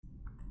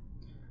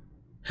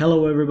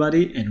Hello,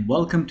 everybody, and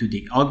welcome to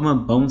the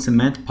Ogma Bone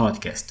Cement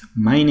podcast.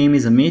 My name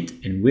is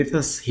Amit, and with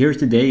us here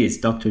today is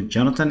Dr.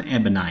 Jonathan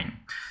Abenaim.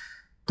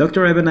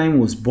 Dr. Abenaim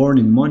was born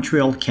in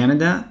Montreal,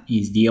 Canada. He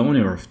is the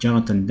owner of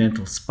Jonathan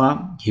Dental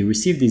Spa. He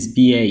received his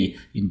BA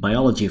in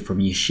biology from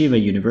Yeshiva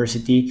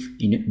University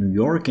in New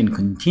York and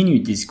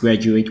continued his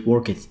graduate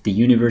work at the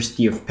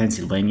University of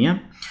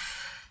Pennsylvania.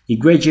 He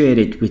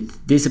graduated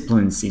with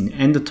disciplines in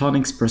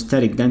endodontics,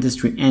 prosthetic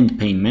dentistry, and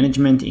pain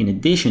management. In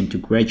addition to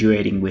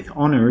graduating with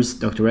honors,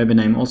 Dr.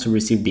 Abenaim also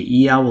received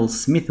the E. Owl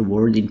Smith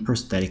Award in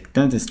prosthetic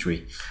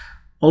dentistry.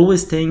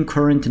 Always staying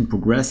current and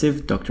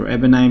progressive, Dr.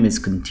 Abenaim has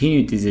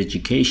continued his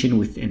education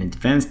with an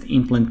advanced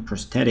implant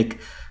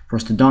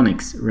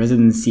prosthodontics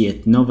residency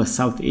at Nova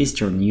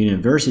Southeastern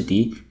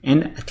University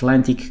and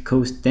Atlantic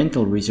Coast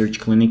Dental Research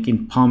Clinic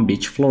in Palm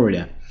Beach,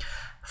 Florida.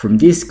 From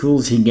these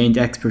schools, he gained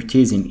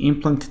expertise in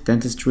implant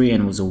dentistry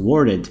and was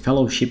awarded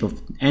fellowship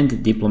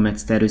and diplomat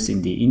status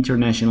in the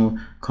International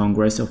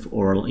Congress of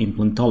Oral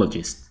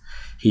Implantologists.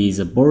 He is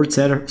a board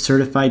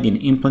certified in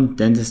implant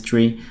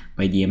dentistry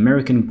by the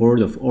American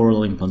Board of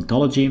Oral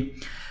Implantology,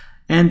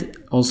 and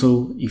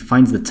also he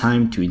finds the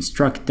time to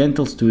instruct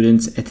dental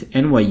students at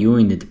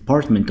NYU in the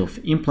Department of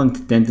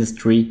Implant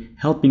Dentistry,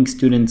 helping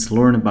students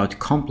learn about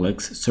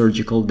complex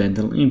surgical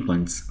dental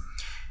implants.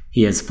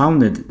 He has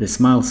founded the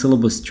Smile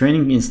Syllabus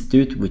Training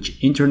Institute, which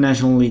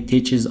internationally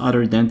teaches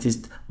other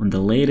dentists on the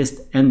latest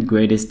and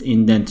greatest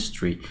in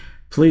dentistry.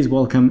 Please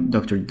welcome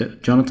Dr.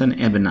 Jonathan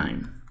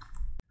Abenaim.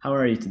 How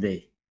are you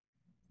today?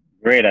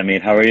 Great,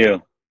 Amit. How are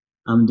you?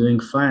 I'm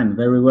doing fine,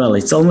 very well.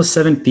 It's almost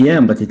 7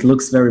 p.m., but it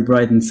looks very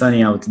bright and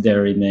sunny out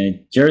there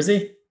in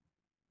Jersey.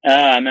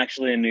 I'm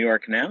actually in New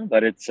York now,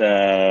 but it's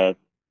 12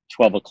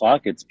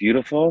 o'clock. It's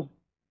beautiful.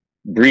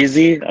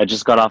 Breezy. I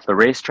just got off the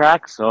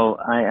racetrack, so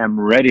I am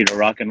ready to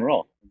rock and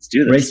roll. Let's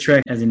do this.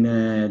 Racetrack as in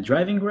a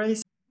driving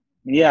race?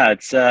 Yeah,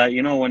 it's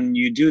when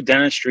you do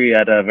dentistry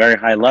at a very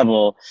high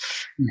level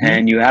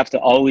and you have to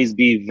always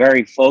be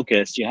very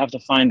focused, you have to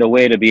find a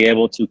way to be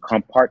able to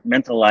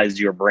compartmentalize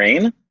your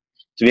brain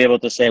to be able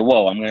to say,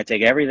 whoa, I'm going to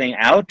take everything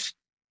out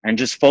and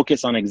just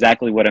focus on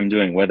exactly what I'm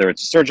doing, whether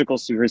it's a surgical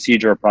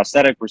procedure or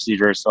prosthetic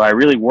procedure. So I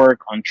really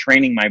work on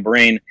training my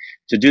brain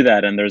to do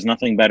that, and there's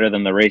nothing better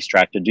than the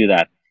racetrack to do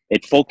that.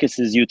 It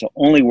focuses you to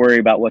only worry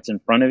about what's in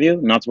front of you,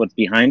 not what's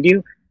behind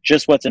you,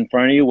 just what's in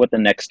front of you, what the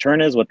next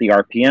turn is, what the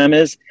RPM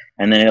is,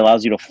 and then it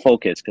allows you to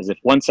focus. Because if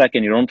 1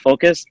 second you don't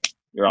focus,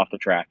 you're off the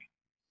track.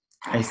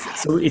 I see.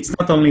 So it's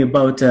not only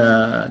about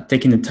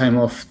taking the time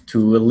off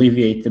to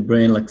alleviate the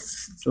brain. Like,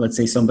 let's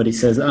say somebody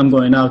says, I'm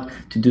going out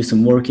to do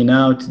some working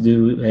out, to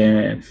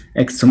do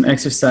some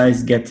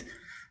exercise, get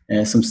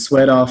some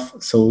sweat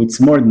off. So it's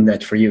more than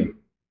that for you.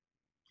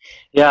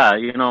 Yeah,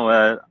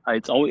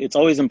 it's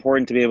always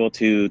important to be able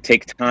to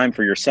take time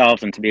for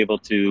yourself and to be able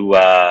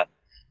to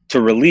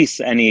release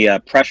any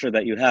pressure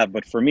that you have.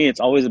 But for me, it's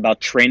always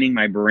about training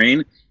my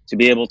brain to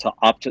be able to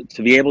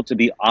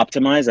be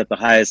optimized at the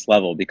highest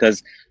level.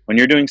 Because when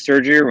you're doing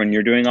surgery, when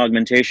you're doing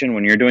augmentation,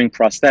 when you're doing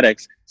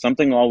prosthetics,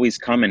 something will always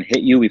come and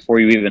hit you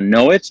before you even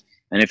know it.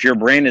 And if your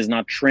brain is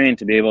not trained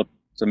to be able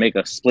to make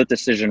a split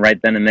decision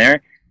right then and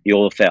there, you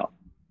will fail.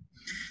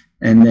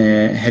 And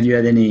have you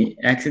had any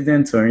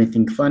accidents or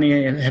anything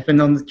funny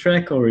happened on the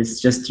track, or it's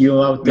just you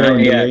out there on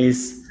the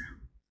race?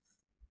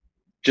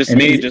 Just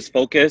me, just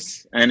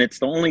focus. And it's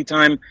the only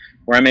time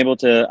where I'm able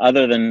to,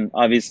 other than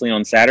obviously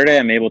on Saturday,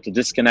 I'm able to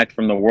disconnect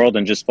from the world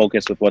and just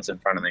focus with what's in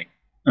front of me.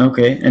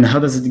 Okay. And how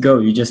does it go?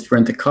 You just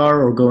rent a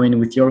car or go in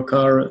with your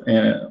car,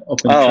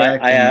 open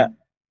track? I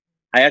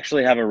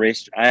actually have a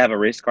race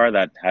car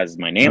that has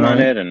my name on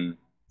it, and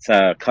it's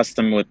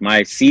custom with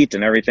my seat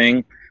and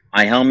everything.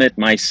 My helmet,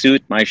 my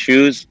suit, my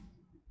shoes,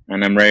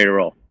 and I'm ready to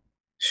roll.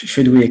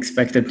 Should we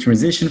expect a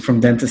transition from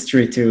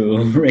dentistry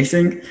to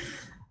racing?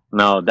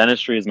 No,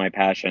 dentistry is my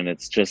passion.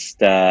 It's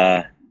just,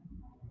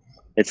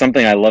 it's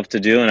something I love to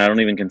do, and I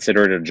don't even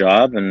consider it a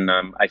job. And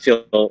I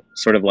feel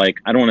sort of like,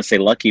 I don't want to say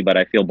lucky, but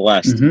I feel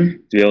blessed to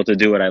be able to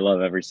do what I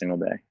love every single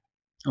day.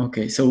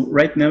 Okay, so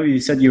right now you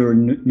said you're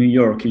in New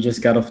York. You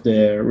just got off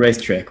the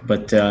racetrack,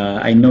 but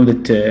I know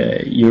that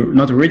you're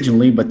not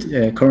originally, but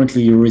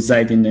currently you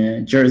reside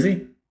in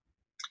Jersey.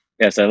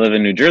 Yes, I live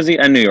in New Jersey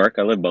and New York.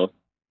 I live both.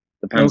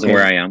 Depends on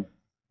where I am.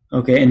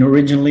 Okay, and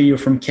originally you're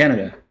from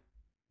Canada.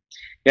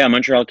 Yeah,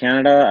 Montreal,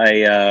 Canada.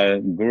 I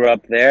grew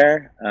up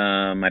there.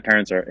 My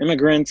parents are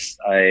immigrants.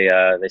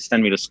 They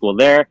sent me to school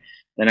there.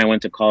 Then I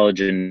went to college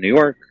in New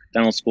York,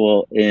 dental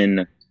school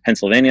in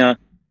Pennsylvania.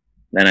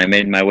 Then I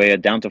made my way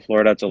down to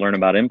Florida to learn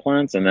about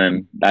implants, and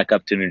then back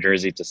up to New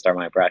Jersey to start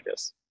my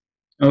practice.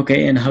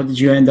 Okay, and how did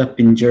you end up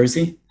in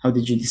Jersey? How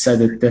did you decide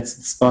that that's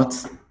the spot?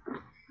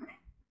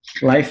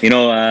 Life?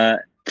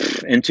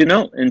 In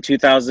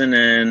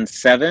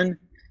 2007,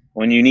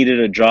 when you needed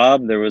a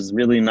job, there was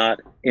really not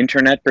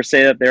internet per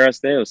se that there was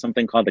there. It was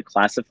something called the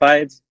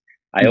classifieds.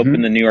 I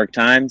opened the New York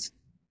Times.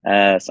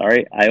 I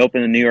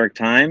opened the New York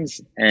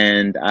Times,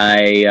 and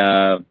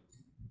I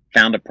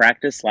found a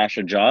practice /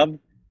 a job.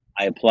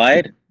 I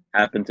applied.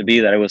 Happened to be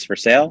that it was for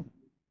sale.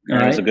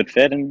 And it was a good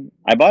fit, and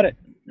I bought it.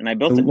 and I So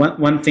built it.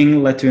 one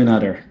thing led to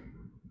another.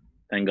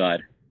 Thank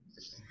God.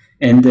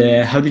 And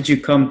how did you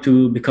come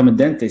to become a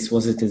dentist?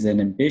 Was it as an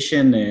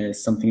ambition,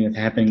 something that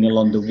happened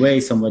along the way,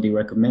 somebody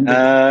recommended?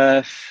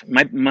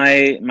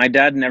 My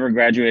dad never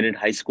graduated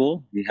high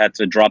school. He had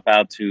to drop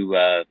out to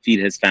feed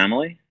his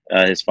family.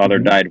 His father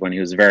Mm-hmm. died when he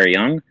was very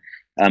young.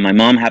 My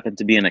mom happened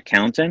to be an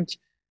accountant,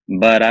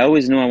 but I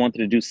always knew I wanted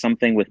to do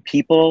something with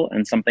people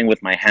and something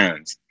with my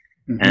hands.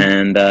 Mm-hmm.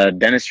 And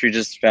dentistry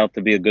just felt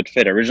to be a good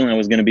fit. Originally, I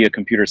was going to be a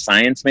computer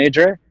science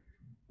major.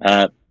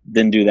 Uh,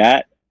 didn't do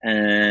that.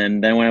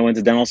 And then when I went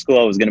to dental school,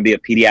 I was going to be a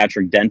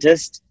pediatric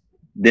dentist.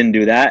 Didn't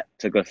do that.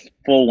 Took a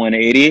full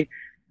 180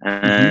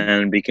 Mm-hmm.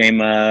 and became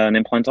an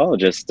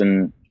implantologist. And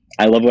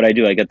I love what I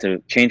do. I get to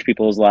change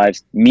people's lives,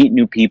 meet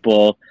new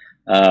people,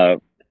 uh,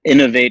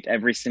 innovate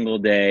every single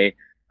day,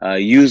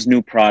 use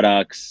new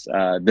products,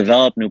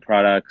 develop new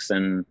products,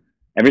 and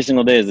every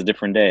single day is a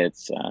different day.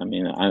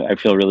 I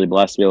feel really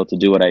blessed to be able to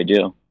do what I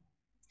do.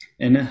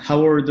 And how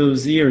were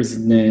those years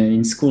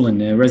in school and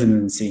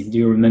residency? Do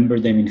you remember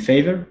them in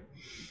favor?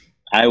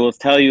 I will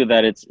tell you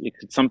that it's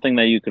something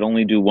that you could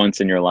only do once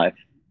in your life.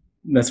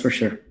 That's for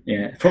sure.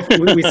 Yeah,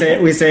 we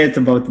say it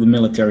about the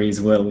military as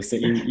well. We say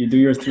you do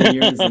your 3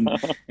 years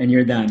and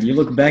you're done. You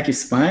look back, you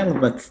smile,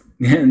 but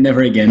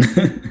never again.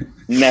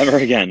 Never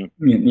again.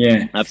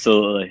 Yeah.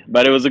 Absolutely.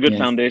 But it was a good Yes.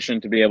 foundation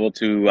to be able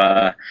to,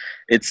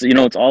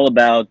 it's all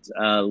about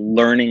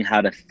learning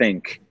how to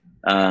think.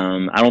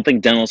 I don't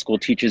think dental school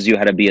teaches you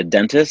how to be a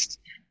dentist,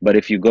 but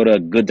if you go to a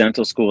good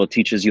dental school, it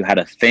teaches you how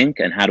to think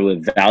and how to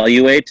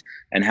evaluate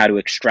and how to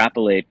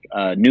extrapolate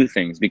new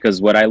things.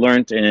 Because what I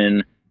learned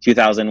in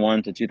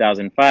 2001 to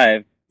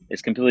 2005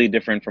 is completely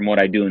different from what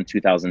I do in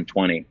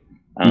 2020.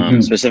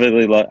 Mm-hmm.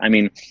 Specifically,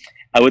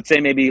 I would say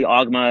maybe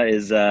Ogma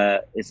is,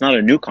 it's not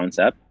a new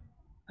concept.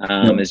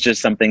 No. It's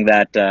just something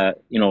that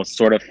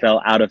sort of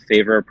fell out of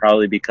favor,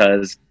 probably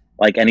because,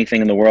 like anything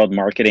in the world,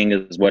 marketing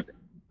is what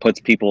puts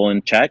people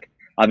in check.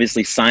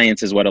 Obviously,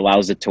 science is what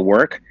allows it to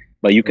work.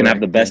 But you can have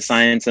the Correct. best Yes.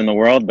 science in the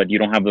world, but you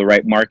don't have the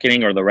right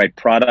marketing or the right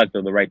product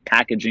or the right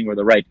packaging or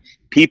the right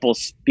people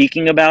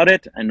speaking about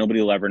it, and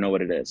nobody will ever know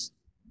what it is.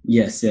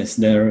 Yes. Yes.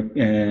 There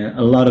are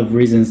a lot of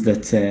reasons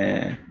that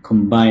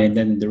combine, and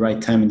then the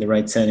right time and the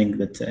right setting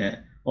that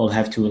all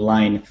have to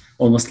align,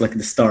 almost like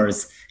the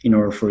stars, in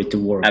order for it to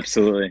work.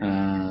 Absolutely.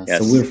 So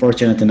we're Yes.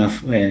 fortunate enough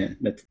that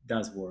it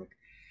does work.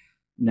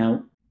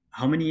 Now,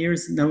 how many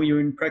years now you're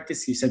in practice?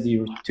 You said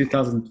you're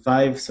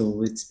 2005,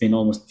 so it's been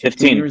almost 15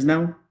 15. years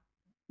now.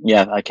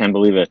 Yeah, I can't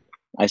believe it.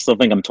 I still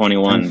think I'm Time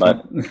 21, but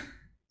flies.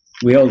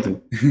 We all do.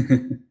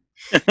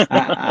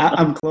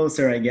 I'm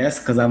closer, I guess,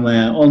 because I'm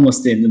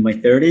almost in my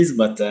 30s,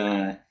 but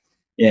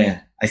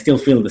yeah, I still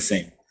feel the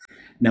same.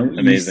 Now,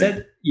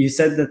 amazing. you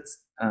said that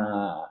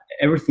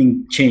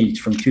everything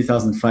changed from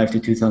 2005 to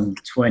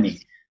 2020.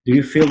 Do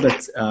you feel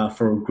that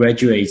for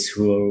graduates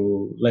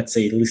who, let's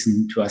say,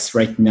 listen to us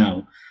right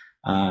now,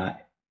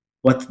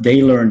 what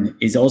they learn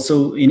is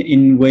also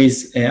in ways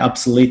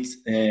obsolete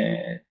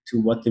to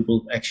what they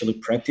will actually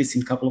practice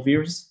in a couple of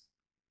years?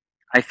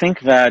 I think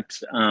that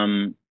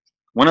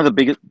one of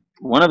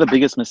the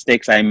biggest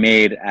mistakes I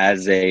made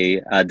as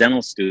a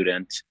dental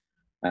student,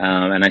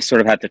 and I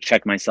sort of had to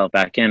check myself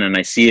back in, and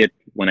I see it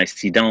when I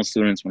see dental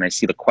students, when I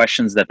see the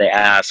questions that they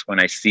ask, when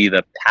I see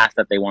the path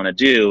that they want to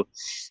do,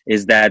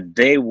 is that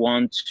they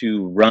want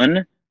to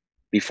run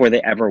before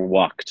they ever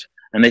walked.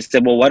 And they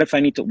said, well, why do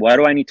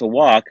I need to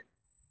walk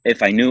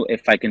if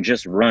I can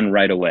just run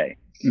right away?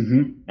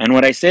 Mm-hmm. And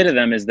what I say to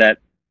them is that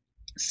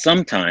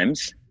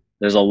sometimes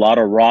there's a lot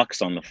of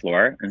rocks on the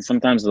floor and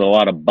sometimes there's a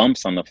lot of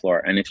bumps on the floor.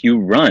 And if you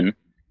run,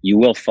 you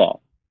will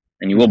fall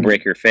and you will Mm-hmm.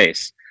 break your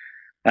face.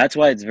 That's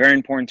why it's very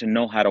important to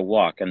know how to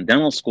walk. And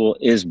dental school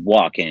is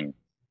walking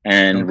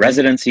and Okay.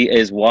 residency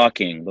is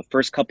walking. The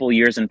first couple of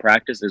years in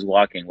practice is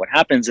walking. What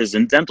happens is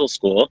in dental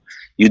school,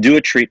 you do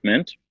a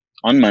treatment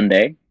on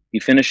Monday, you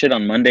finish it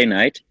on Monday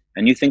night,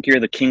 and you think you're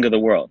the king of the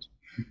world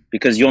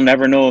because you'll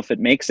never know if it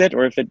makes it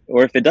or if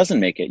it doesn't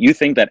make it. You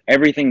think that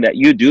everything that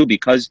you do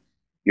because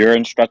your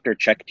instructor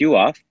checked you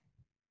off,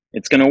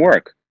 it's going to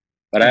work.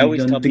 But I And you always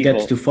tell don't get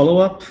people, to follow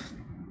up?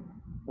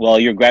 well,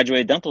 you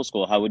graduate dental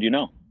school, how would you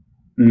know?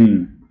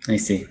 I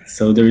see.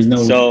 So there is no.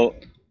 So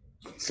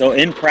So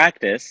in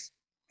practice,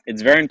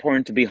 it's very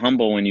important to be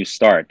humble when you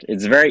start.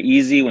 It's very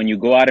easy when you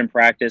go out and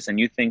practice and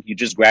you think you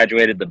just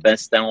graduated the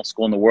best dental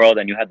school in the world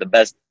and you had the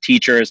best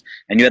teachers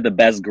and you had the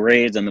best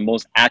grades and the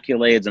most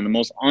accolades and the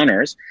most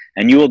honors.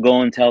 And you will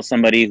go and tell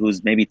somebody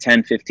who's maybe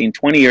 10, 15,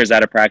 20 years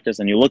out of practice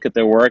and you look at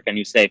their work and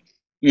you say,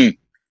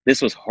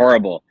 this was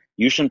horrible.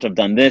 You shouldn't have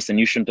done this and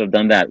you shouldn't have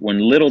done that. When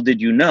little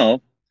did you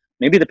know,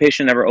 maybe the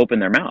patient never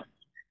opened their mouth.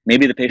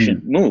 Maybe the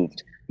patient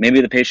moved. Maybe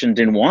the patient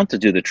didn't want to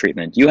do the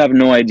treatment. You have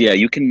no idea.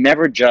 You can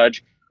never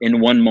judge in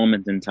one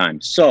moment in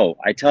time. So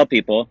I tell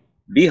people,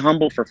 be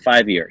humble for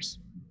 5 years.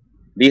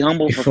 Be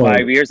humble for five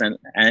Before. years and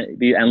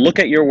look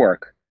at your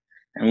work.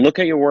 And look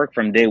at your work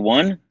from day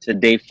 1 to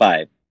day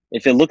 5.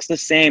 If it looks the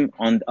same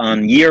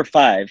on year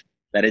 5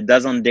 that it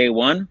does on day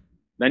 1,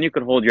 then you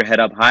could hold your head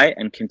up high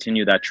and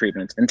continue that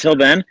treatment. Until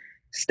then,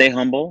 stay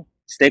humble,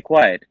 stay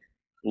quiet.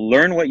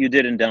 learn what you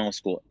did in dental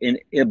school, and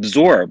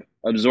absorb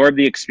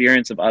the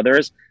experience of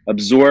others,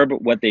 absorb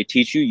what they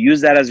teach you,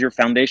 use that as your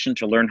foundation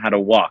to learn how to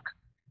walk.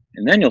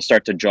 And then you'll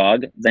start to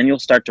jog, then you'll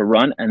start to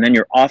run, and then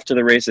you're off to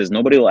the races.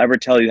 Nobody will ever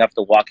tell you have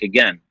to walk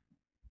again,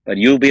 but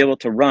you'll be able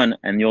to run,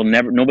 and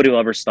nobody will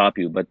ever stop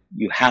you, but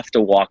you have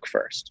to walk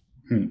first.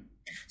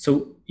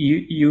 So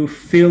you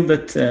feel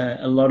that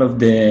a lot of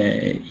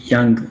the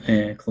young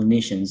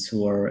clinicians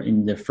who are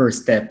in the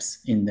first steps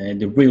in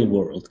the real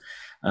world,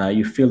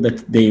 you feel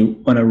that they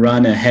want to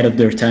run ahead of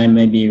their time,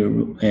 maybe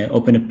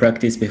open a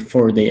practice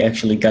before they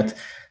actually got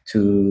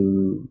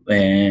to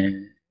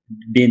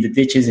be in the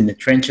ditches, in the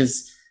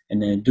trenches,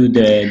 and do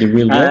the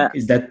real work.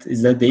 Is that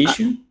the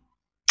issue?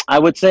 I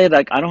would say,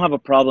 like, I don't have a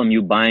problem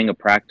you buying a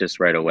practice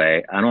right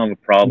away. I don't have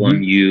a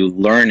problem you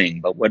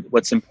learning. But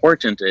what's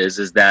important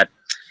is that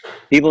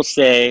people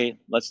say,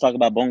 let's talk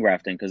about bone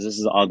grafting, because this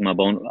is Agma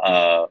Bone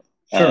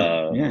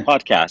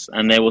podcast.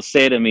 And they will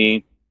say to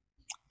me,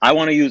 I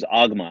want to use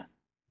Agma.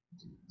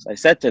 So I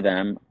said to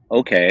them,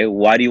 okay,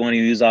 why do you want to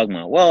use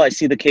Agma? Well, I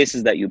see the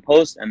cases that you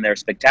post and they're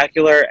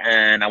spectacular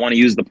and I want to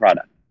use the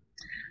product.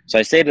 So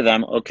I say to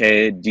them,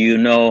 okay, do you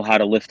know how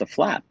to lift a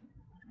flap?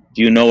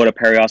 Do you know what a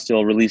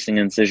periosteal releasing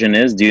incision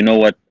is? Do you know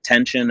what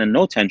tension and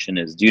no tension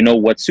is? Do you know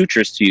what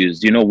sutures to use?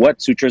 Do you know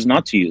what sutures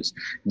not to use?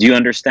 Do you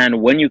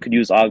understand when you could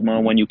use Agma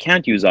and when you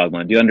can't use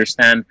Agma? Do you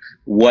understand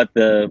what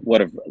a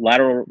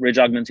lateral ridge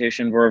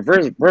augmentation or a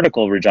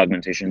vertical ridge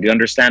augmentation? Do you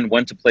understand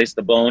when to place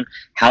the bone,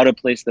 how to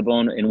place the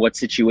bone, in what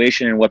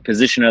situation, in what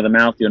position of the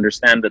mouth? Do you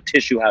understand the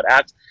tissue, how it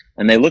acts?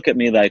 And they look at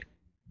me like,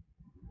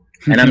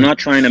 and I'm not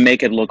trying to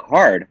make it look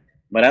hard,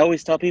 but I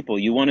always tell people,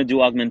 you want to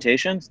do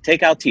augmentations?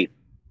 Take out teeth,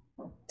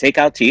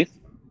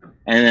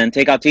 and then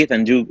take out teeth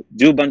and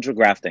do a bunch of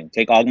grafting.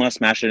 Take Agma,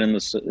 smash it in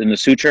the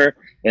suture,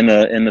 in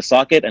the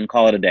socket, and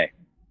call it a day.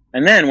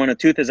 And then when a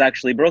tooth is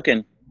actually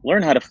broken,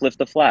 learn how to flip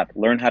the flap,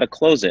 learn how to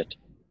close it.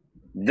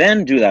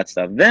 Then do that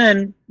stuff.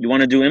 Then you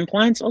want to do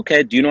implants?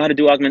 Okay, do you know how to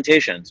do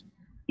augmentations?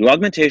 Do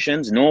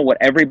augmentations, know what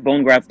every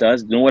bone graft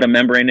does, know what a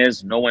membrane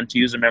is, know when to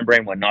use a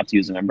membrane, when not to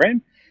use a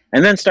membrane,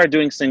 and then start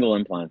doing single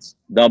implants,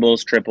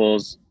 doubles,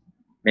 triples,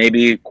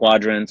 maybe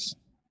quadrants.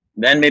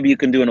 Then maybe you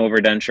can do an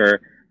overdenture.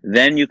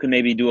 Then you can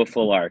maybe do a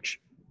full arch.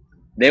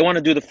 They want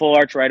to do the full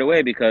arch right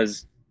away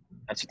because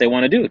that's what they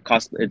want to do.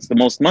 It's the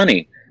most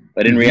money.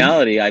 But in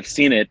reality, I've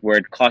seen it where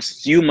it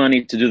costs you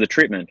money to do the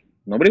treatment.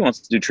 Nobody wants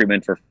to do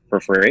treatment for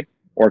free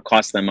or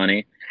cost them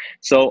money.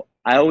 So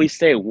I always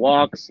say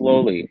walk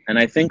slowly. And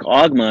I think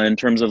Agma, in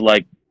terms of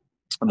like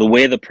the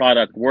way the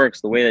product works,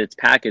 the way that it's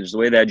packaged, the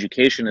way the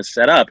education is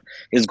set up,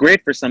 is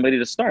great for somebody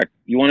to start.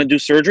 You want to do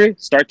surgery?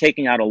 Start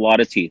taking out a lot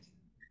of teeth.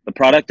 The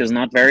product is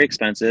not very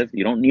expensive.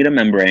 You don't need a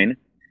membrane.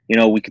 You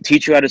know, we can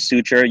teach you how to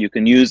suture. You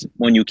can use,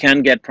 when you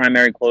can get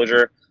primary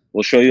closure,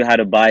 we'll show you how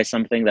to buy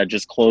something that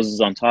just closes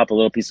on top, a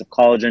little piece of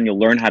collagen. You'll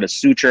learn how to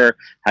suture,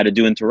 how to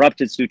do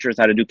interrupted sutures,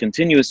 how to do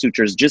continuous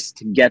sutures, just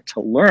to get to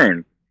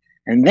learn.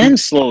 And then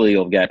slowly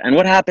you'll get. And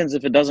what happens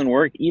if it doesn't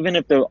work? Even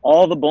if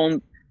all the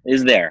bone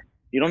is there,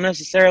 you don't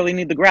necessarily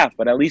need the graft,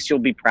 but at least you'll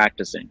be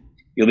practicing.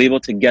 You'll be able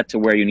to get to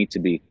where you need to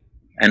be.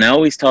 And I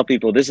always tell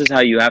people, this is how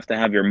you have to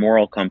have your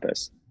moral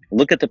compass.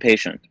 Look at the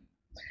patient.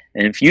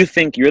 And if you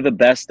think you're the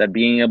best at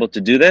being able to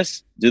do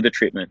this, do the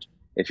treatment.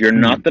 If you're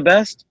not the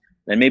best,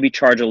 then maybe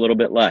charge a little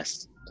bit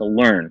less to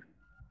learn,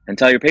 and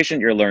tell your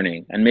patient you're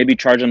learning, and maybe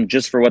charge them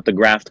just for what the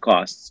graft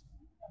costs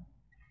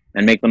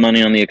and make the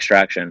money on the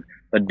extraction.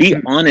 But be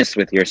honest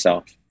with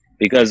yourself,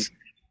 because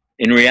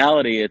in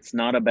reality, it's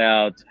not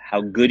about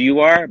how good you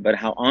are, but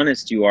how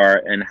honest you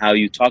are and how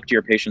you talk to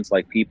your patients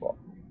like people.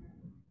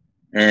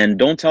 And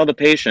don't tell the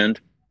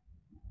patient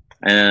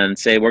and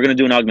say, we're going to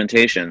do an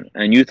augmentation.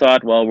 And you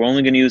thought, well, we're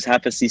only going to use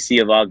half a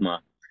cc of Agma.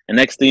 And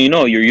next thing you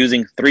know, you're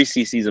using 3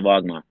 cc's of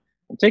Agma.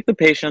 And take the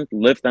patient,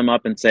 lift them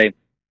up and say,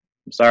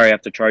 I'm sorry, I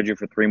have to charge you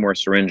for 3 more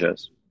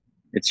syringes.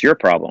 It's your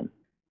problem.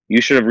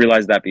 You should have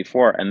realized that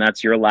before. And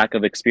that's your lack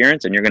of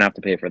experience, and you're going to have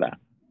to pay for that.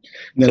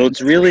 So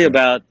it's really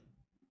about,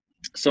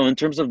 so in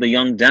terms of the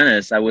young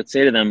dentists, I would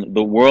say to them,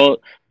 the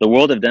world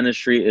of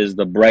dentistry is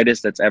the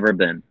brightest that's ever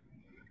been.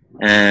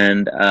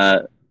 And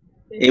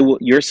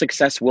your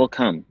success will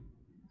come.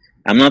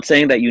 I'm not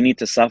saying that you need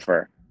to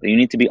suffer, but you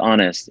need to be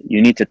honest.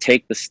 You need to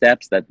take the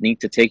steps that need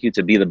to take you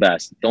to be the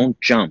best. Don't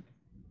jump.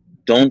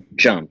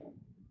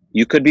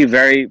 You could be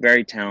very,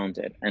 very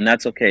talented, and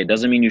that's okay. It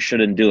doesn't mean you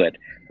shouldn't do it.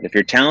 But if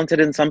you're talented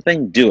in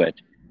something, do it.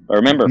 But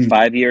remember,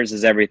 5 years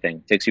is everything.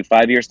 It takes you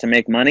 5 years to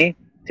make money.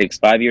 It takes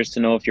 5 years to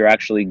know if you're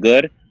actually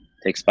good. It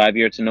takes 5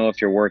 years to know if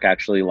your work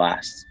actually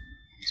lasts.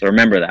 So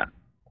remember that.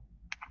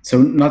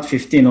 So not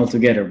 15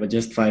 altogether, but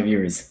just 5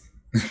 years.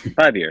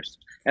 5 years.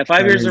 And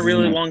 5 years is a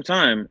really long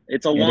time.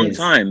 It's a long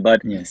time,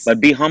 but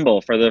be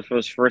humble for the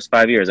first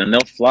 5 years, and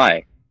they'll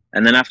fly.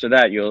 And then after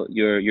that,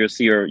 you'll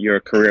see your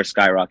career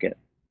skyrocket.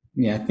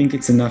 Yeah, I think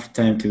it's enough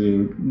time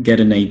to get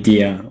an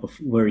idea of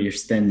where you're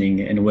standing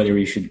and whether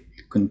you should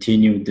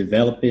continue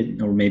develop it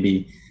or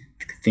maybe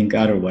think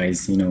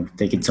otherwise.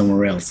 Take it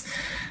somewhere else.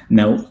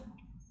 Now,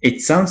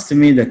 it sounds to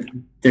me that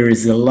there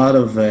is a lot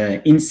of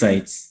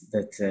insights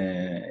that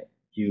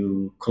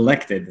you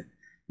collected.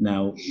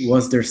 Now,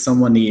 was there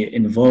someone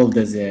involved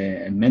as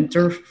a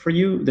mentor for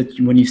you that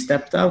when you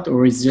stepped out, or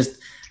is just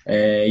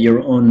your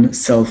own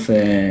self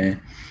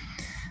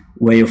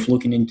way of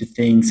looking into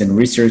things and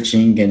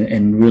researching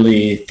and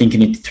really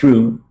thinking it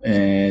through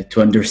to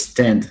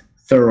understand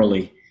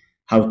thoroughly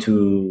how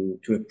to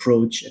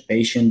approach a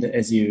patient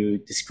as you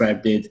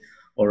described it,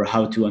 or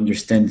how to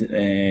understand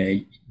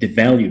the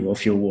value of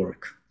your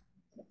work?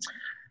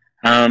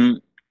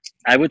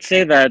 I would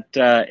say that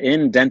in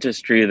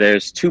dentistry,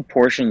 there's two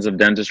portions of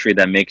dentistry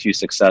that makes you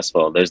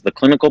successful. There's the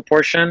clinical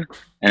portion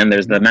and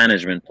there's the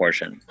management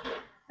portion.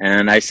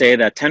 And I say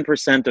that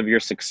 10% of your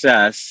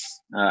success,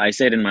 I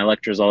say it in my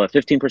lectures all, that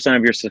 15%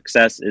 of your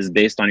success is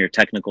based on your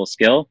technical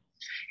skill.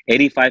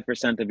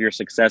 85% of your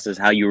success is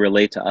how you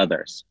relate to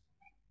others.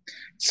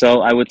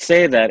 So I would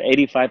say that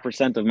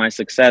 85% of my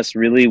success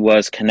really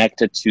was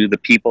connected to the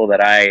people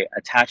that I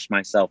attached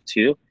myself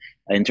to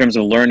in terms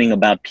of learning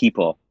about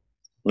people,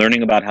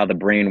 learning about how the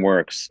brain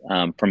works,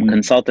 from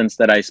consultants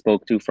that I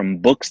spoke to, from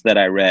books that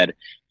I read,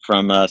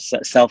 from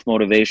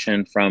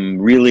self-motivation, from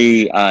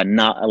really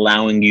not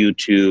allowing you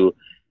to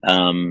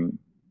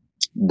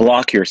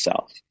block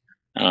yourself.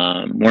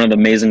 One of the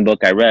amazing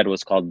book I read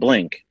was called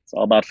Blink. It's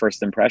all about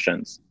first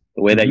impressions.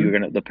 The way that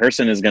the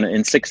person is gonna,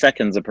 in 6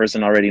 seconds, the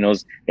person already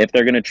knows if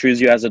they're gonna choose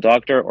you as a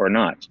doctor or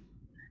not.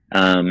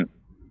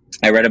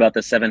 I read about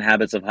the 7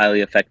 habits of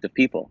highly effective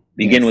people.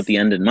 Begin with the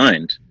end in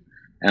mind.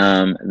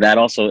 That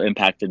also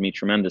impacted me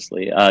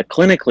tremendously.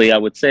 Clinically, I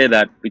would say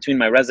that between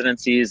my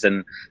residencies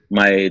and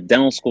my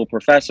dental school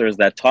professors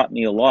that taught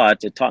me a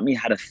lot, it taught me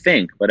how to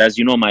think. But as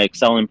you know, my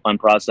Excel implant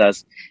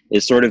process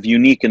is sort of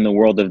unique in the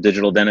world of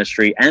digital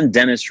dentistry and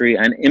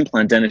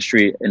implant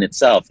dentistry in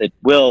itself.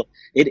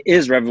 It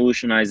is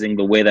revolutionizing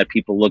the way that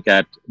people look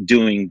at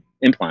doing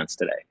implants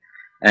today.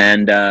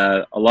 And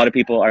a lot of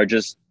people are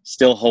just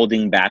still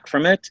holding back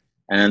from it.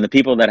 And the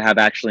people that have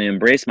actually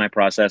embraced my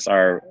process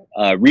are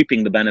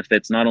reaping the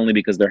benefits, not only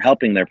because they're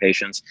helping their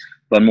patients,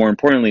 but more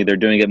importantly, they're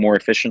doing it more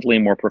efficiently,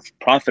 more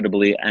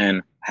profitably,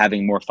 and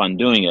having more fun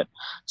doing it.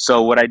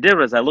 So what I did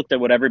was I looked at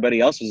what everybody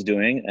else was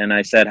doing, and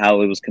I said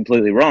how it was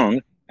completely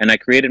wrong. And I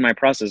created my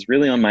process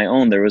really on my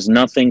own. There was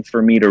nothing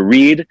for me to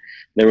read.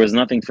 There was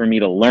nothing for me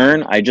to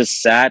learn. I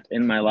just sat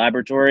in my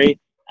laboratory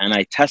and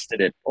I tested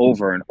it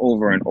over and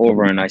over and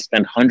over. And I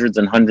spent hundreds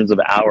and hundreds of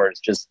hours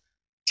just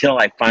till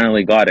I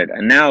finally got it.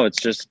 And now it's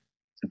just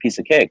a piece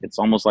of cake. It's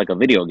almost like a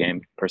video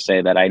game per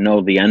se that I know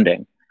the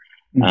ending.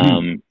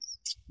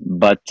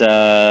 But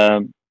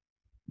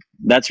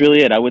that's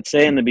really it. I would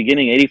say in the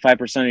beginning,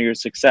 85% of your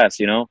success,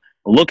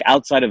 look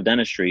outside of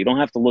dentistry. You don't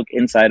have to look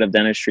inside of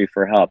dentistry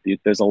for help.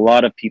 There's a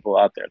lot of people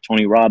out there.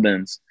 Tony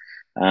Robbins,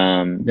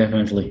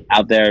 definitely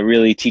out there,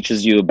 really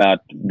teaches you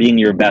about being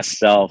your best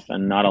self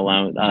and not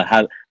allowing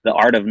how the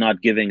art of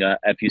not giving a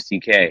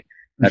FUCK.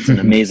 That's an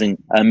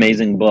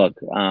amazing book.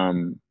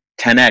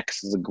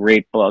 10X is a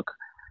great book.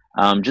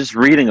 Just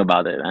reading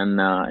about it. And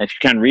if you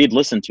can read,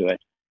 listen to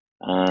it.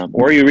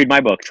 Or you read my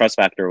book, Trust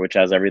Factor, which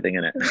has everything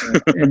in it.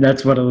 And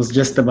that's what I was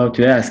just about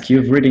to ask.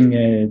 You've written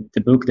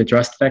the book, The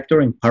Trust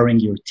Factor, Empowering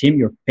Your Team,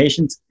 Your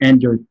Patients,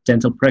 and Your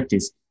Dental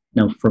Practice.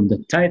 Now, from the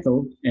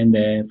title and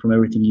from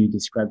everything you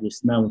described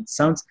just now, it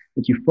sounds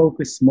that you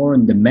focus more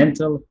on the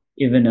mental,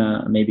 even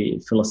maybe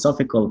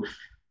philosophical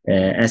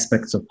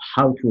aspects of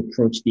how to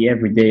approach the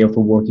everyday of a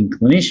working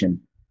clinician.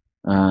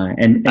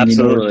 And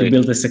in order to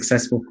build a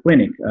successful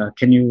clinic.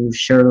 Can you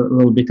share a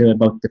little bit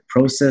about the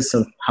process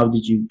of how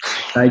did you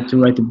decide to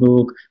write the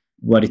book,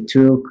 what it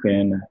took,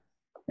 and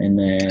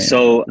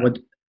what?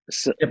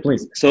 Yeah,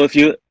 please.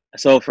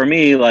 So for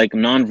me, like,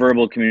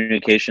 nonverbal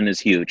communication is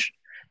huge.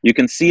 You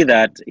can see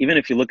that even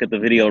if you look at the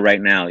video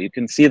right now, you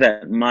can see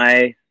that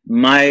my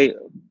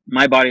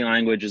body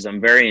language is I'm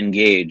very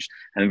engaged.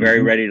 I'm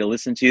very ready to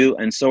listen to you,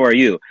 and so are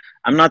you.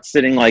 I'm not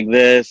sitting like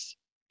this,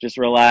 just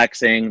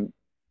relaxing,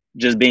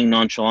 just being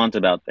nonchalant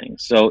about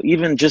things. So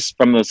even just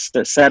from the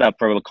setup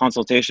for a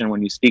consultation,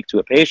 when you speak to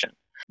a patient,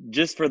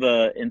 just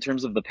in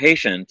terms of the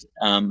patient,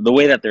 the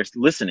way that they're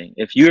listening,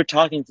 if you're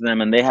talking to them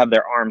and they have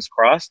their arms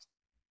crossed,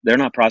 they're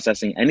not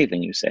processing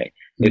anything you say.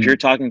 If you're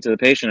talking to the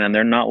patient and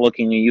they're not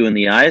looking at you in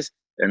the eyes,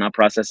 they're not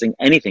processing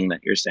anything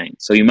that you're saying.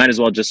 So you might as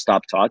well just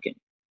stop talking.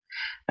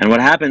 And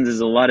what happens is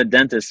a lot of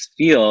dentists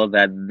feel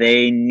that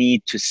they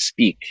need to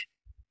speak.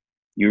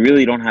 You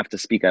really don't have to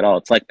speak at all.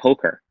 It's like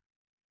poker.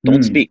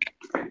 Don't speak,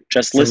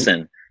 just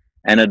listen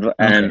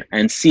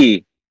and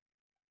see.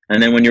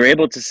 And then when you're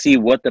able to see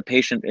what the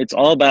patient, it's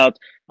all about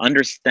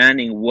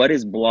understanding what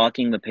is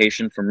blocking the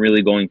patient from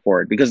really going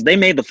forward, because they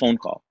made the phone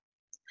call.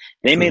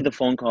 They made the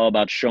phone call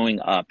about showing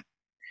up.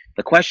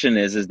 The question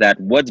is that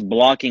what's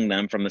blocking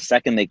them from the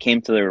second they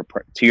came to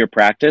your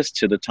practice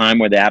to the time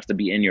where they have to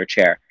be in your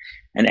chair?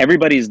 And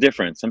everybody's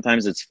different.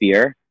 Sometimes it's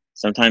fear.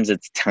 Sometimes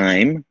it's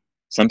time.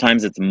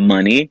 Sometimes it's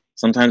money.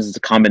 Sometimes it's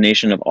a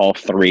combination of all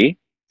three.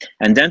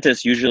 And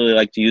dentists usually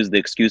like to use the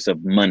excuse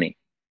of money.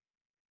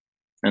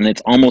 And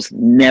it's almost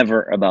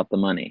never about the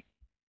money.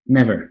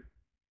 Never.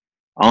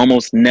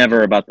 Almost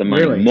never about the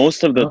money. Really?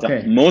 Most of the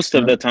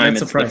time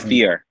it's the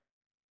fear.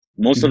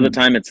 Most of the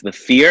time, it's the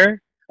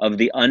fear of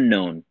the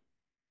unknown,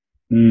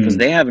 because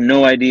they have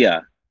no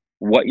idea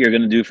what you're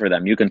going to do for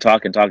them. You can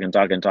talk and talk and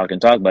talk and talk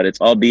and talk, but it's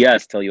all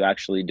BS till you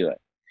actually do it.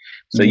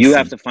 So you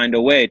have to find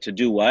a way to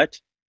do what?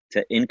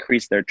 To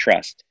increase their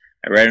trust.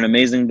 I read an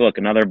amazing book.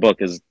 Another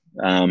book is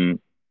The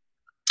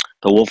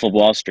Wolf of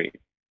Wall Street.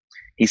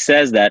 He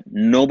says that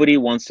nobody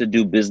wants to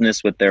do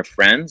business with their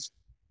friends,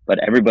 but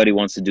everybody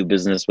wants to do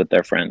business with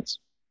their friends.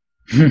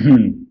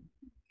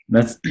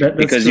 That's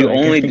because true. you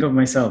only I can think of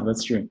myself.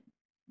 That's true.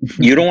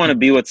 You don't want to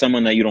be with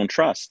someone that you don't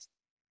trust.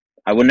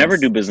 I would never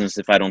do business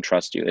if I don't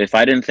trust you. If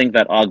I didn't think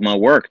that Agma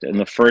worked in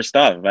the first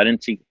stuff, if I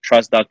didn't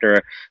trust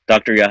Dr.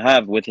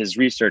 Yahav with his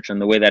research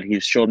and the way that he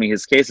showed me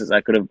his cases,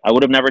 I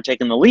would have never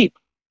taken the leap,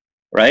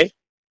 right?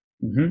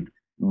 Mm-hmm.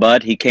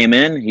 But he came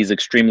in. He's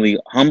extremely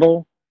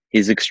humble.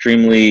 He's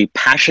extremely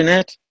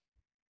passionate,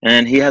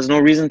 and he has no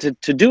reason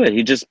to do it.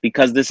 He just,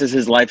 because this is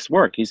his life's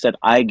work. He said,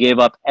 I gave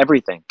up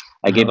everything.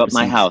 I gave up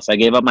my 100%. house. I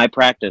gave up my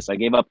practice. I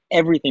gave up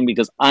everything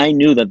because I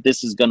knew that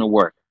this is going to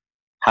work.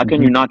 How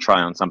can you not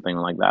try on something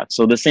like that?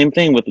 So the same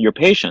thing with your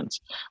patients.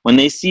 When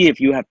they see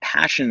if you have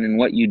passion in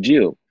what you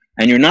do,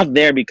 and you're not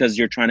there because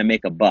you're trying to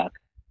make a buck,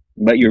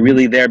 but you're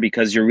really there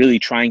because you're really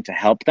trying to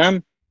help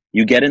them,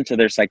 you get into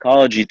their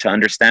psychology to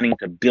understanding,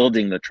 to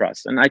building the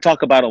trust. And I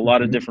talk about a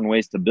lot of different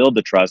ways to build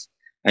the trust,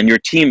 and your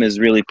team is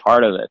really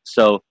part of it.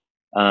 So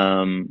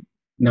now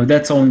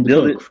that's all in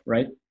the book,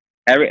 right?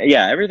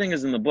 Everything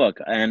is in the book,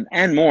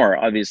 and more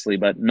obviously,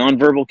 but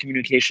nonverbal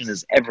communication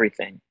is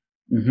everything.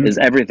 Is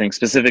everything,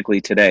 specifically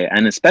today,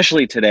 and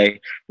especially today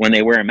when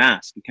they wear a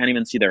mask. You can't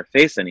even see their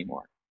face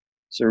anymore.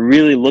 So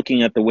really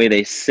looking at the way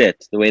they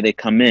sit, the way they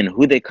come in,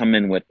 who they come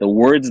in with, the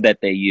words that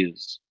they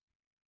use.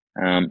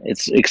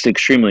 It's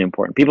extremely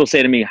important. People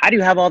say to me, how do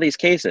you have all these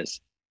cases?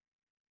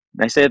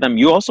 And I say to them,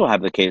 you also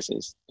have the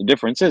cases. The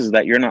difference is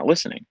that you're not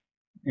listening.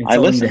 It's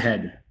all in the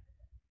head.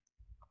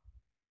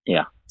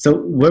 Yeah. So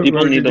where do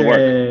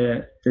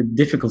the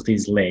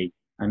difficulties lay?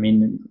 I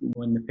mean,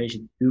 when the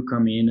patients do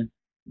come in,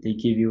 they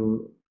give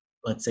you,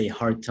 let's say, a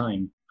hard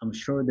time. I'm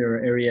sure there are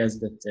areas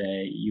that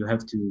you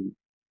have to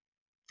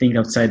think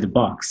outside the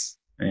box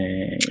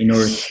in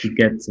order to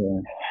get.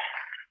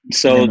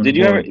 So did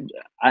you ever?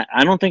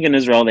 I don't think in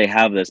Israel they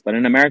have this, but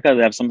in America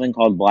they have something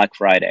called Black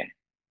Friday.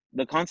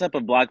 The concept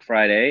of Black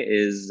Friday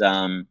is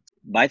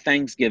by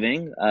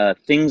Thanksgiving,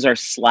 things are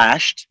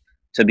slashed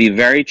to be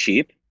very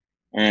cheap,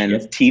 and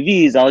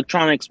TVs,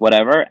 electronics,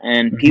 whatever,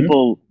 and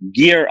people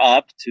gear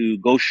up to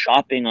go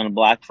shopping on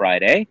Black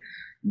Friday,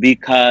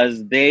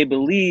 because they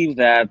believe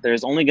that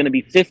there's only going to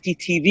be 50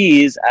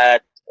 TVs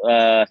at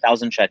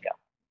 1,000 shekel.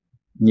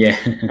 Yeah.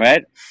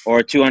 Right?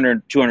 Or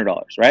 $200,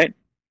 right?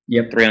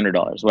 Yep.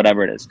 $300,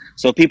 whatever it is.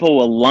 So people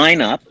will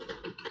line up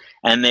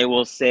and they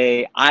will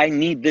say, I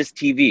need this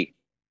TV,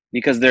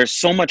 because there's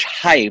so much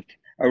hype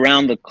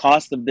around the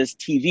cost of this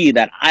TV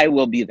that I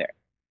will be there.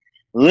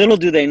 Little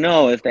do they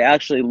know, if they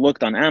actually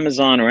looked on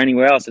Amazon or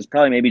anywhere else, it's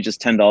probably maybe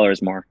just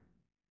 $10 more.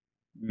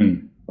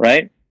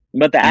 Right?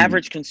 But the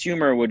average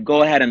consumer would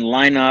go ahead and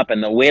line up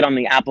and they'll wait on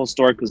the Apple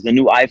store because the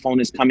new iPhone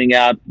is coming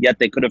out, yet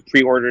they could have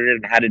pre-ordered it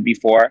and had it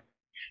before.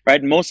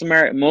 Right?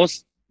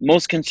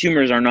 Most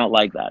consumers are not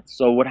like that.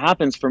 So what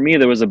happens for me,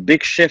 there was a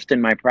big shift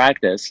in my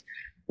practice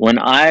when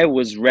I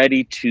was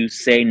ready to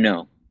say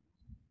no.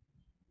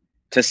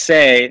 To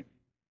say,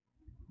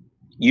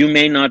 you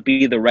may not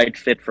be the right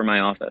fit for my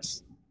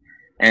office.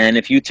 And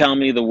if you tell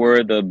me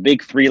the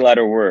big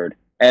 3-letter word,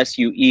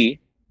 SUE,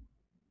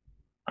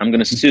 I'm going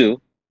to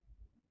sue,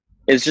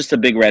 is just a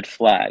big red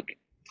flag.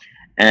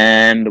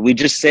 And we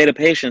just say to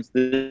patients,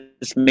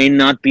 this may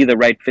not be the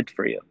right fit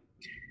for you.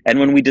 And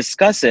when we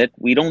discuss it,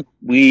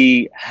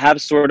 we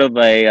have sort of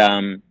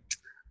a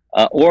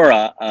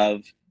aura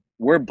of,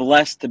 we're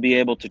blessed to be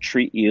able to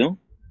treat you,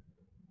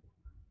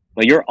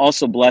 but you're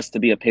also blessed to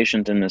be a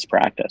patient in this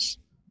practice.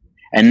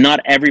 And not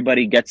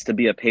everybody gets to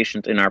be a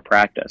patient in our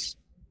practice.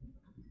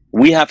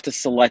 We have to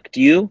select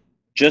you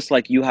just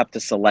like you have to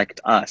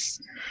select us.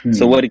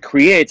 So what it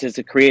creates is,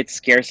 it creates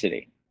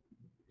scarcity.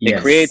 It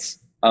creates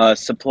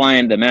supply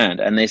and demand.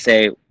 And they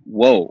say,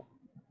 whoa.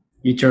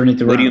 You turn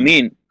it around. What do you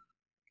mean?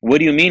 What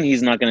do you mean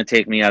he's not going to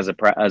take me as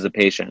a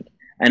patient?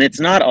 And it's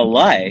not a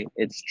lie.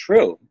 It's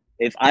true.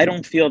 If I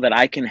don't feel that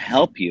I can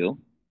help you,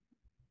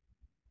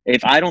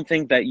 if I don't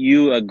think that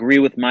you agree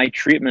with my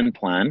treatment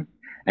plan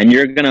and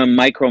you're going to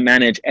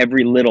micromanage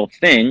every little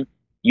thing,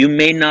 you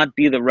may not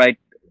be the right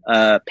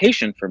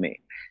patient for me.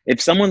 If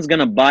someone's going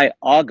to buy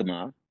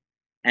Agma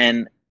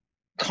and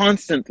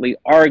constantly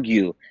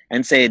argue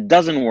and say it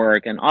doesn't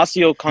work and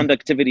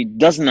osteoconductivity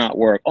does not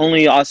work,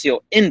 only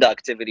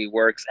osteoinductivity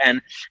works,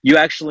 and you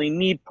actually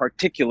need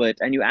particulate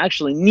and you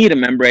actually need a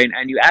membrane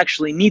and you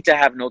actually need to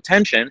have no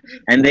tension,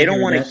 and they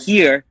don't want to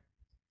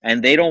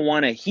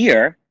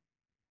hear,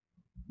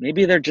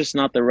 maybe they're just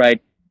not the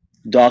right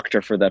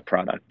doctor for that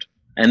product,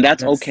 and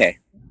that's okay.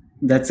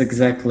 That's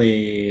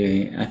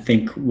exactly, I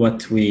think,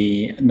 what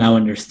we now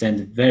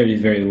understand very,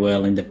 very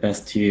well in the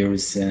past 2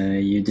 years.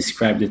 You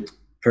described it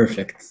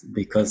perfect,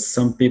 because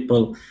some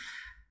people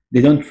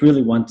they don't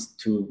really want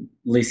to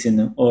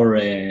listen or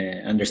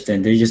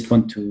understand. They just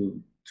want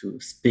to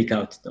speak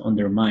out on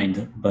their mind.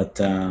 But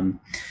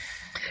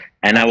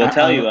And I will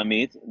tell you, I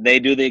Amit, they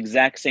do the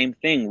exact same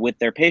thing with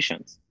their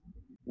patients,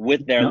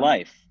 with their no.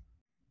 life.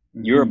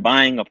 You're Mhm.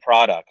 buying a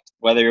product,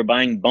 whether you're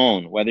buying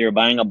bone, whether you're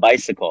buying a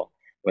bicycle,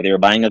 whether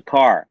you're buying a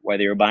car,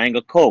 whether you're buying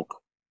a Coke,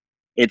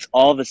 it's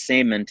all the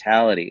same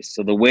mentality.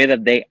 So the way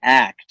that they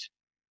act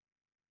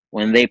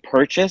when they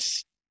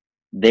purchase,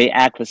 they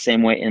act the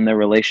same way in their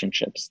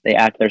relationships. They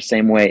act their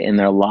same way in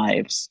their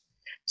lives.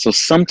 So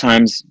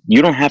sometimes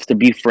you don't have to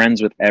be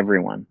friends with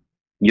everyone.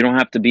 You don't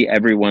have to be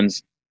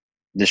everyone's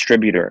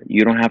distributor.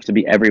 You don't have to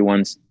be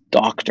everyone's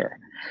doctor.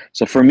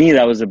 So for me,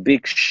 that was a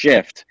big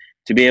shift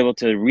to be able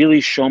to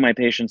really show my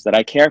patients that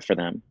I care for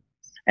them.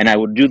 And I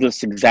would do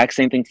this exact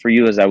same thing for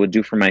you as I would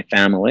do for my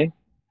family.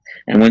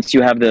 And once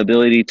you have the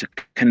ability to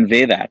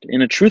convey that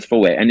in a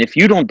truthful way, and if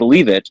you don't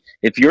believe it,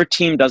 if your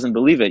team doesn't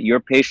believe it, your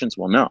patients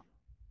will know.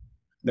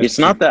 That's It's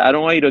true. not that, I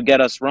don't want you to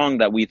get us wrong,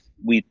 that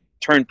we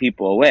turn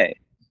people away.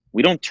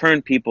 We don't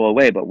turn people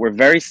away, but we're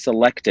very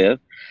selective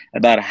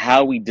about how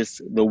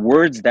the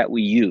words that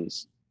we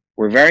use.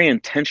 We're very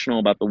intentional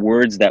about the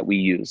words that we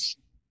use.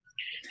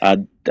 Uh,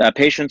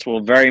 Patients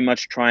will very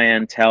much try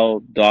and tell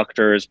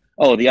doctors,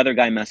 "Oh, the other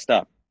guy messed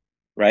up,"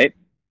 right?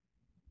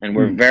 And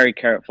we're Hmm. very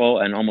careful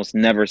and almost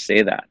never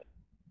say that,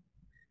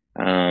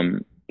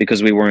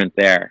 because we weren't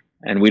there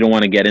and we don't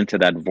want to get into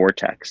that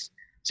vortex.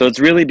 So it's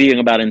really being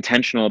about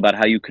intentional about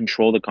how you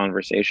control the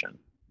conversation.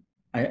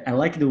 I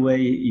like the way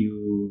you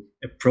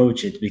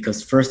approach it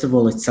because first of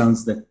all, it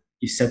sounds that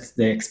you set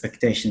the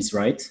expectations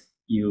right.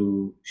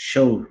 You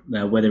show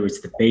that whether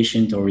it's the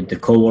patient or the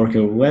coworker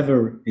or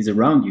whoever is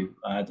around you,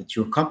 that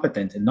you're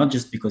competent, and not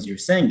just because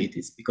you're saying it,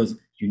 it's because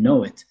you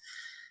know it.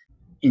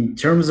 In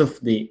terms of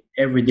the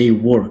everyday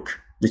work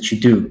that you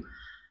do,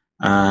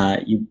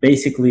 you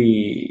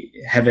basically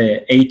have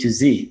A to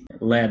Z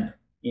lab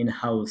in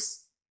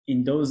house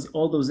in those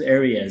all those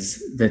areas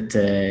that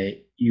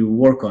you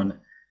work on.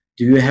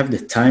 Do you have the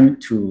time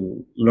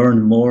to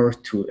learn more,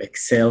 to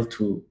excel,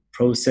 to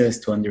process,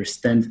 to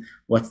understand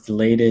what's the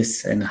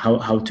latest and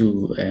how to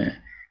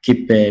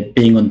keep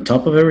being on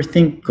top of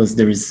everything? Because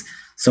there is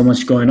so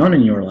much going on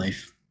in your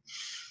life.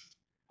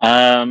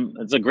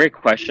 It's a great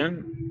question.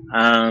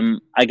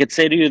 I could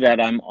say to you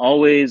that I'm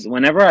always,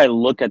 whenever I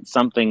look at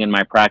something in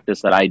my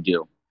practice that I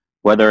do,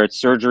 whether it's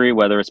surgery,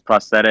 whether it's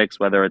prosthetics,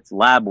 whether it's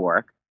lab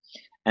work,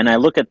 and I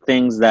look at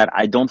things that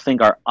I don't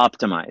think are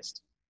optimized.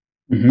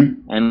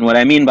 Mm-hmm. And what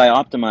I mean by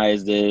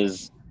optimized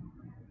is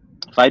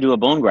if I do a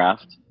bone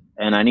graft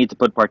and I need to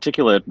put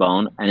particulate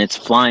bone and it's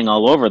flying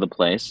all over the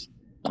place,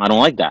 I don't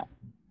like that.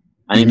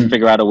 I need to Mm-hmm.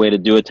 figure out a way to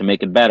do it to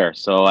make it better.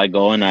 So I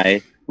go and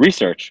I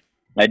research.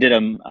 I did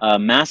a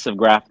massive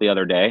graft the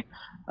other day,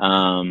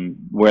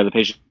 where the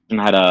patient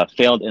had a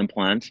failed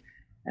implant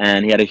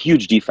and he had a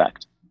huge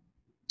defect.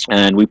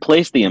 And we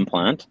placed the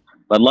implant,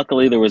 but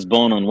luckily there was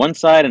bone on one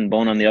side and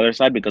bone on the other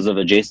side because of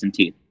adjacent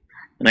teeth.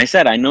 And I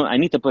said, I know I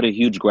need to put a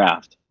huge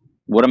graft.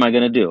 What am I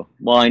going to do?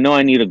 Well, I know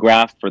I need a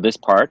graft for this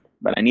part,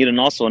 but I need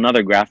also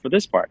another graft for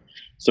this part.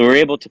 So we're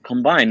able to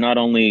combine not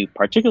only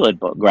particulate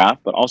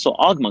graft, but also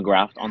Ogma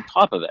graft on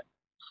top of it.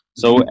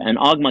 So Mm-hmm. an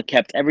Ogma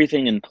kept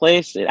everything in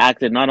place. It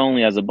acted not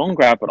only as a bone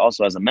graft, but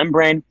also as a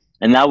membrane.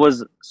 And that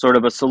was sort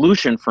of a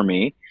solution for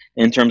me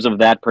in terms of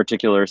that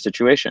particular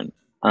situation.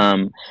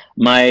 Um,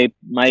 my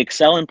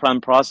Excel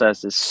implant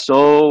process is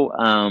so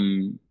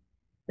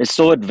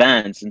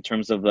advanced in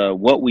terms of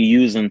what we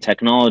use in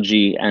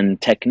technology and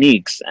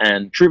techniques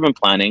and treatment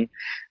planning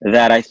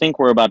that I think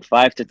we're about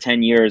 5 to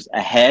 10 years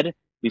ahead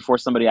before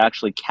somebody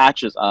actually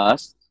catches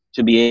us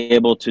to be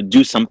able to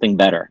do something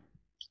better.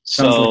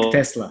 Sounds like So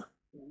Tesla.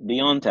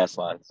 beyond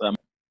Tesla,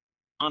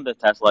 beyond the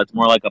Tesla, it's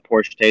more like a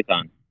Porsche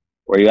Taycan,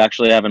 where you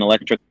actually have an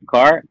electric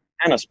car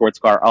and a sports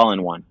car all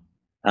in one.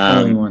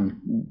 All in Um,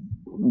 one.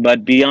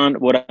 but beyond,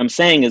 what I'm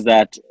saying is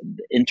that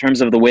in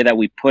terms of the way that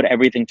we put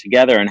everything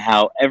together and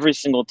how every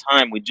single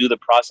time we do the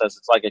process,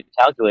 it's like a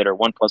calculator,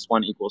 1 +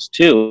 1 =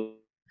 2.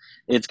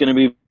 It's going to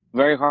be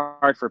very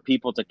hard for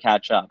people to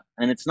catch up.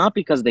 And it's not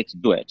because they can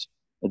do it.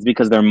 It's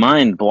because their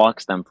mind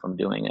blocks them from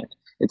doing it.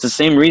 It's the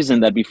same reason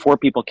that before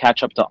people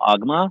catch up to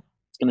Agma,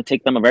 it's going to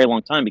take them a very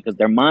long time because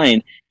their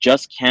mind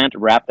just can't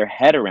wrap their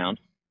head around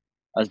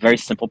a very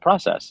simple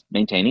process,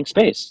 maintaining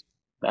space.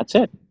 That's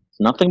it. It's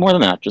nothing more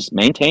than that. Just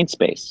maintain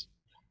space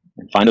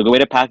and find a good way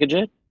to package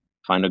it,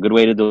 find a good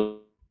way to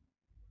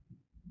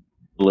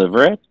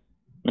deliver it,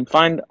 and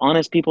find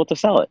honest people to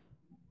sell it.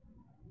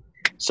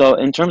 So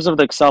in terms of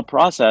the Excel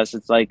process,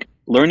 it's like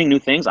learning new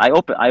things. I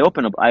open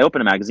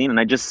a magazine and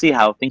I just see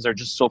how things are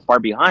just so far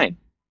behind.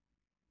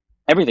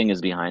 Everything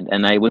is behind,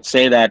 and I would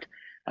say that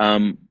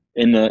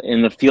in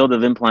the field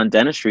of implant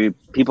dentistry,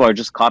 people are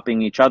just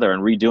copying each other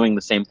and redoing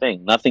the same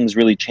thing. Nothing's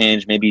really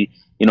changed. Maybe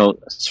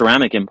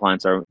ceramic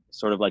implants are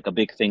sort of like a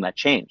big thing that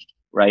changed,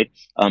 right?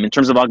 In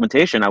terms of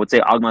augmentation, I would say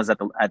Ogma is at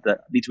the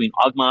between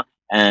Ogma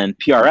and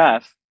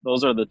PRF.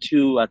 Those are the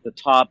two at the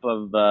top of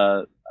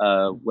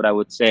what I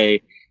would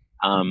say,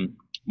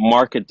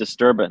 market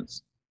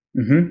disturbance.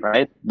 Mm-hmm.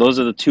 right? Those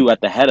are the two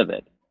at the head of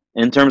it.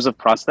 In terms of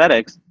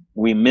prosthetics,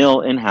 we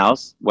mill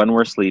in-house when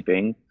we're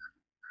sleeping,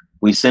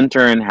 we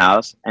sinter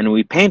in-house, and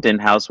we paint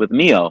in-house with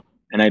Mio.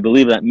 And I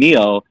believe that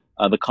Mio,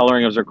 the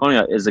coloring of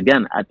zirconia, is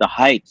again at the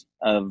height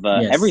of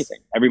Yes. everything.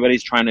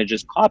 Everybody's trying to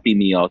just copy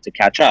Mio to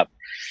catch up.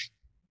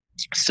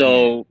 Yeah.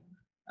 So,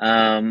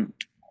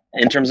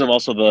 in terms of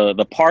also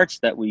the parts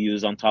that we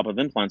use on top of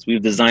implants,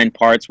 we've designed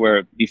parts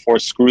where before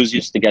screws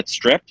used to get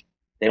stripped,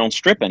 they don't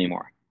strip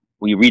anymore.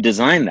 We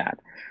redesigned that.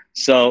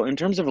 So, in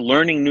terms of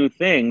learning new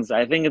things,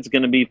 I think it's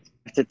going to be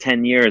 5 to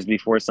 10 years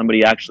before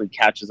somebody actually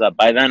catches up.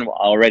 By then, we'll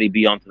already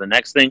be on to the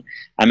next thing.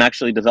 I'm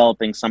actually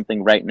developing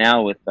something right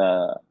now with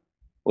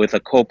a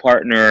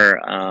co-partner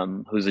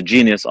who's a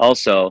genius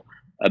also,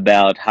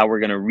 about how we're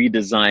going to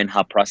redesign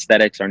how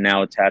prosthetics are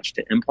now attached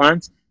to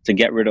implants to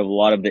get rid of a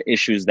lot of the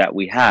issues that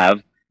we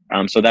have.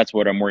 So that's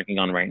what I'm working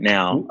on right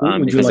now, Would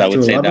you because I like to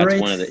would say that's one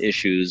elaborate? of the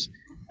issues.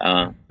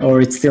 Uh,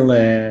 Or it's still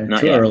Not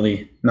too yet.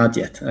 early? Not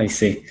yet. I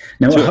see.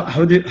 Now, Too,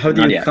 how do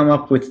not you yet. come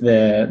up with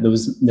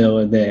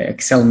the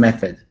Excel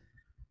method?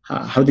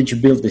 How did you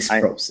build this I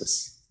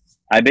process?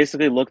 I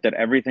basically looked at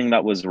everything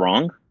that was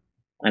wrong,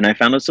 and I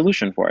found a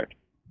solution for it.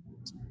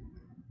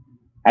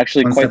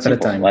 Actually, One quite step at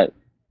a simple. time. Like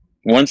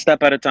one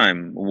step at a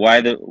time.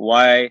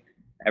 Why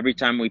every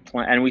time we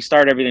plan, and we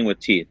start everything with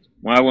teeth.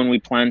 Why when we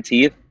plan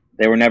teeth,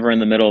 they were never in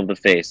the middle of the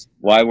face?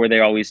 Why were they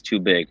always too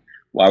big?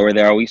 Why were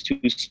they always too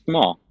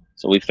small?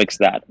 So we fixed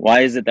that.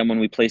 Why is it that when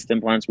we placed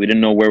implants, we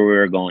didn't know where we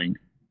were going?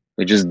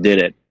 We just did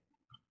it.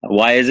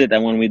 Why is it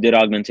that when we did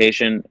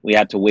augmentation, we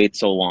had to wait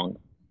so long?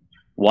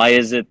 Why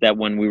is it that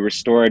when we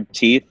restored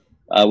teeth,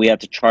 we had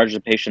to charge the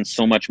patient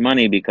so much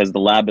money because the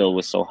lab bill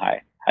was so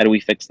high? How do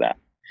we fix that?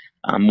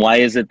 Why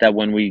is it that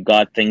when we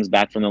got things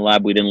back from the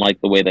lab, we didn't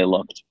like the way they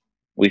looked?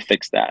 We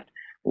fixed that.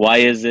 Why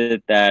is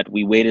it that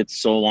we waited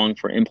so long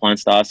for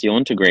implants to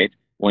osseointegrate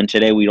when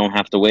today we don't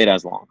have to wait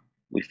as long?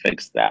 We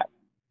fixed that.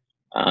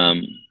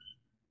 Um,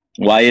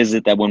 why is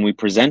it that when we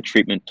present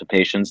treatment to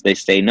patients, they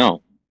say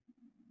no?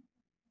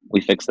 We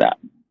fix that.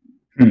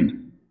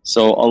 Hmm.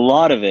 So a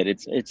lot of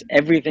it's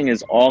everything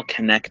is all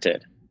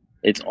connected.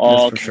 It's That's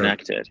all for sure.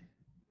 connected.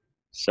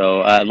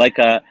 So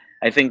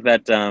I think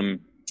that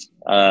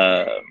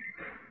uh,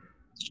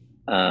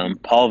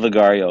 Paul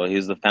Vigario,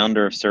 he's the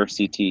founder of Surf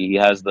CT.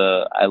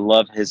 I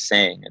love his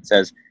saying. It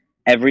says,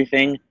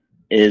 everything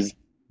is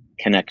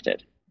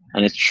connected.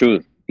 And it's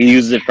true. He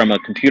uses it from a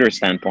computer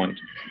standpoint.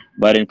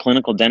 But in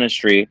clinical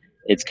dentistry,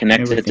 it's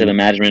connected to the Everything.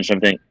 management of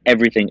everything.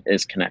 Everything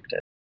is connected.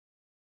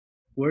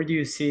 Where do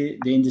you see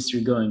the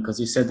industry going? Because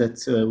you said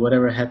that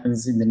whatever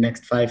happens in the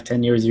next 5,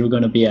 10 years, you're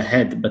going to be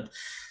ahead.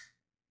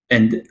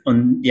 And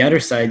on the other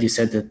side, you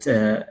said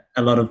that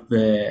a lot of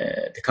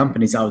the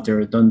companies out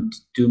there don't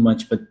do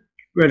much, but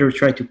rather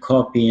try to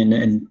copy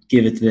and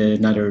give it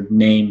another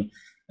name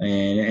I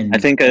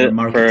and think more for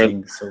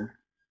marketing. So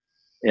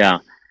Yeah.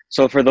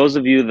 So for those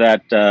of you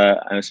that,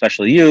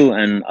 especially you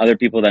and other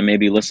people that may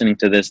be listening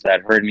to this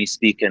that heard me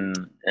speak in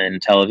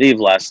Tel Aviv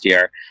last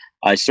year,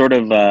 I sort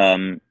of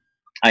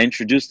I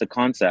introduced the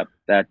concept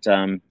that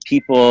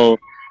people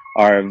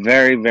are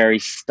very, very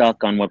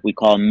stuck on what we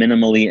call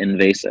minimally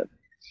invasive.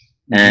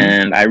 mm-hmm.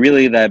 And I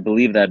really that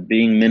believe that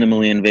being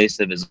minimally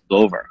invasive is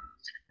over.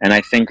 And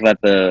I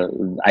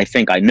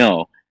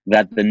know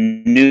that the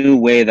new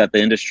way that the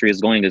industry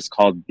is going is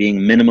called being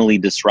minimally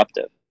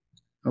disruptive.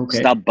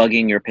 Stop Okay.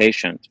 bugging your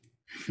patient.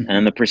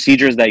 And the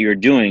procedures that you're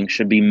doing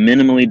should be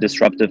minimally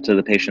disruptive to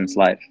the patient's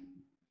life.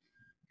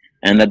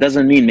 And that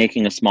doesn't mean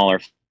making a smaller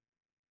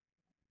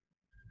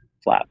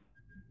flap.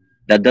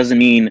 That doesn't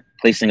mean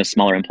placing a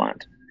smaller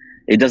implant.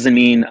 It doesn't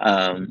mean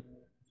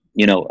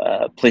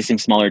placing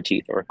smaller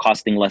teeth or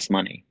costing less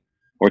money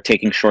or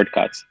taking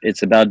shortcuts.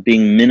 It's about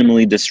being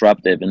minimally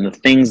disruptive in the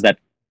things that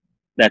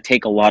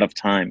take a lot of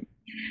time,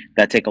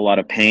 that take a lot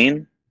of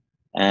pain,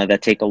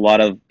 that take a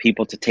lot of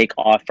people to take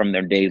off from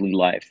their daily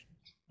life.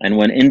 And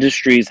when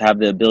industries have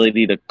the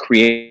ability to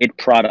create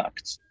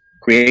products,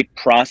 create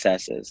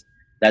processes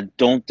that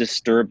don't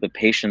disturb the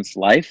patient's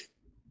life,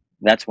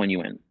 that's when you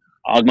win.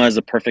 Agma is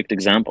a perfect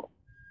example.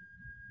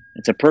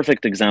 It's a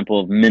perfect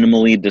example of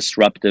minimally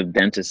disruptive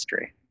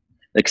dentistry.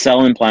 The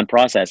Excel implant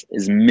process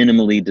is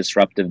minimally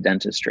disruptive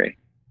dentistry.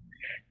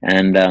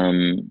 And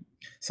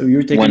So you're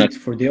when taking it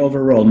for the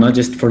overall, not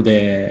just for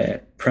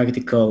the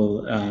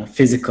practical,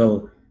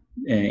 physical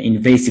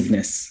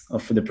invasiveness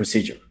of the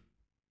procedure.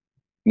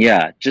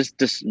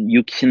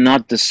 you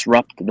cannot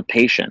disrupt the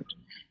patient.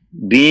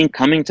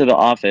 Coming to the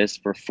office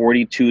for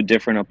 42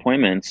 different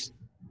appointments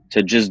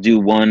to just do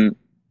one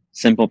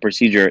simple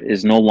procedure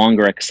is no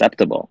longer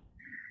acceptable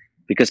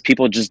because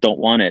people just don't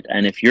want it.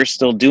 And if you're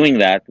still doing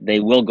that, they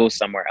will go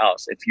somewhere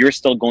else. If you're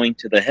still going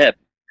to the hip,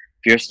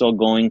 if you're still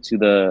going to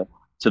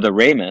the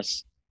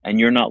ramus, and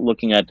you're not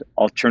looking at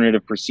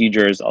alternative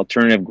procedures,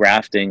 alternative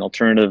grafting,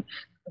 alternative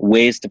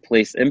ways to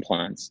place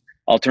implants,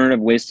 alternative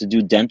ways to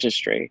do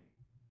dentistry,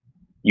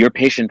 your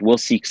patient will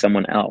seek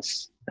someone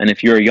else. And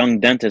if you're a young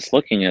dentist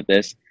looking at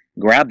this,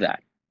 grab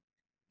that.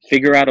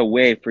 Figure out a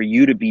way for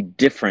you to be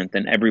different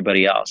than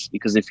everybody else.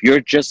 Because if you're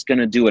just going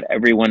to do what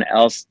everyone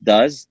else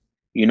does,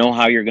 you know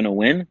how you're going to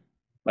win?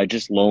 By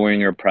just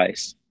lowering your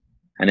price.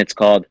 And it's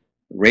called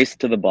race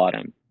to the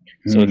bottom.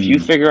 So if you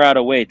figure out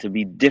a way to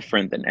be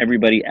different than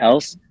everybody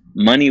else,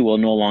 money will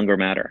no longer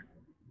matter.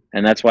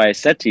 And that's why I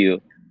said to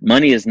you,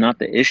 money is not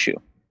the issue.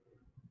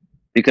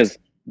 Because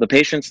the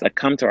patients that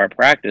come to our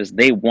practice,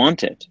 they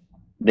want it.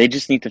 They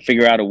just need to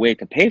figure out a way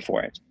to pay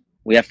for it.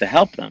 We have to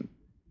help them,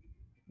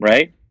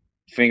 right?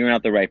 Figuring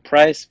out the right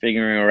price,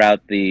 figuring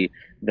out the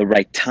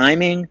right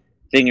timing,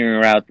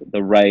 figuring out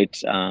the right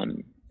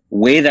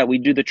way that we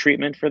do the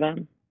treatment for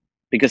them.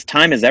 Because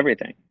time is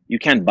everything. You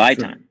can't buy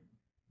Sure. time.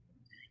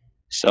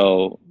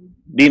 So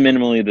be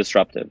minimally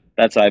disruptive.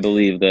 That's, I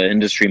believe, the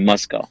industry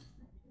must go.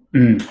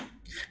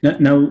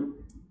 Now,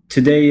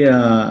 today,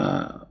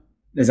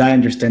 as I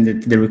understand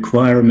it, the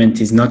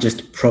requirement is not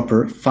just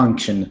proper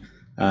function.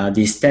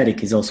 The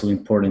aesthetic is also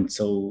important.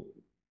 So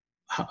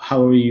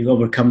how are you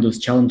overcome those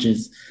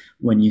challenges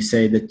when you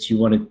say that you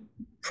want to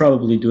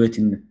probably do it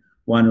in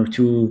 1 or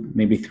 2,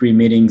 maybe 3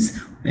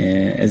 meetings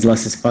as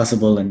less as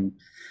possible? And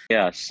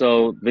yeah,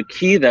 so the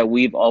key that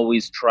we've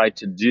always tried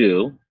to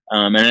do,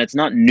 and it's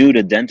not new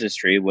to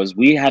dentistry, was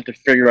we had to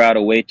figure out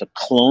a way to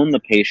clone the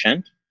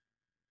patient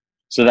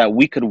so that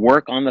we could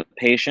work on the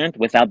patient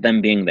without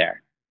them being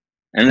there.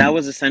 And that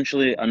was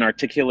essentially an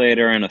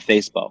articulator and a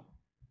face bow.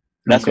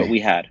 That's what we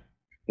had.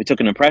 We took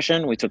an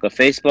impression, we took a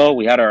face bow,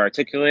 we had our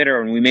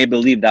articulator, and we made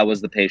believe that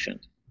was the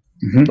patient.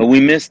 But we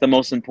missed the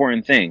most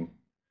important thing: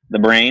 the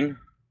brain,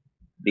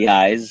 the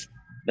eyes,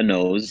 the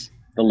nose,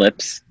 the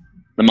lips,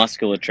 the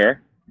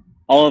musculature.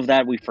 All of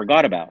that we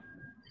forgot about.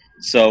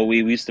 So we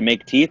used to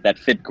make teeth that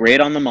fit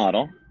great on the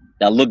model,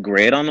 that look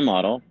great on the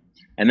model,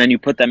 and then you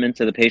put them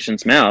into the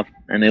patient's mouth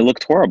and they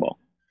looked horrible.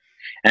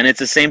 And it's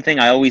the same thing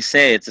I always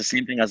say, it's the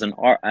same thing as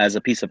as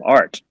a piece of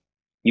art.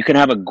 You can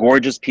have a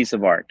gorgeous piece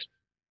of art,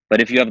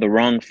 but if you have the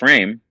wrong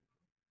frame,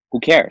 who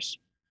cares?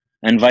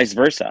 And vice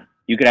versa.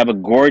 You could have a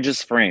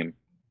gorgeous frame,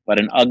 but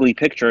an ugly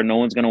picture, no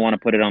one's going to want to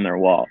put it on their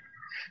wall.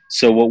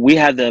 So what we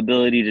had the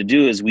ability to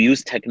do is we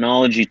use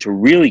technology to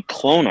really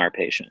clone our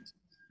patients,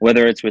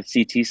 whether it's with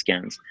CT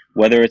scans,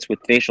 whether it's with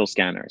facial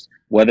scanners,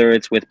 whether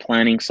it's with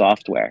planning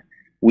software.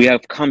 We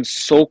have come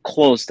so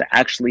close to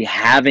actually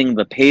having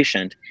the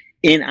patient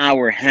in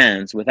our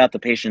hands without the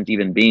patient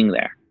even being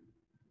there.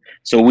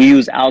 So we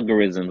use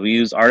algorithms, we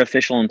use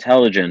artificial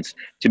intelligence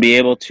to be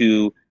able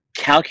to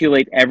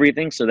calculate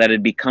everything so that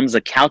it becomes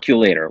a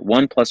calculator.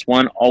 1 +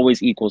 1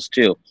 always equals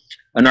 2.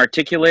 An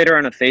articulator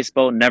and a face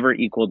bow never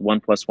equaled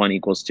 1 + 1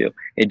 = 2.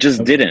 It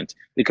just didn't,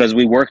 because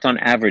we worked on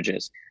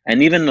averages.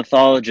 And even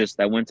pathologists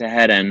that went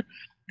ahead and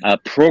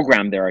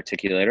programmed their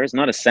articulators,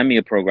 not a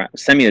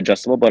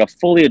semi-adjustable, but a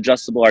fully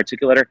adjustable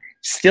articulator,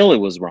 still it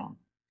was wrong.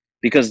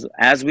 Because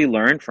as we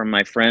learned from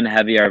my friend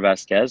Javier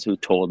Vasquez, who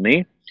told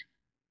me,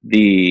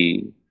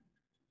 the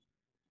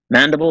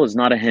mandible is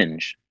not a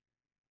hinge.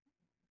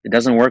 It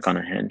doesn't work on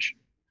a hinge.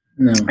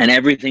 no. And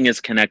everything is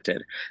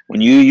connected.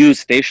 When you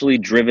use facially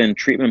driven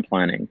treatment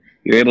planning,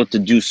 you're able to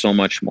do so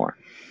much more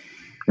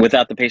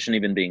without the patient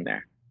even being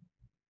there.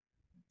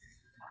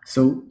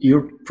 So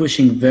you're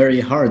pushing very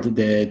hard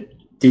the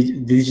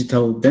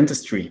digital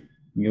dentistry.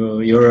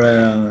 You're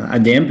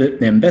the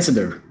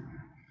ambassador.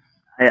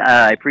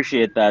 I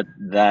appreciate that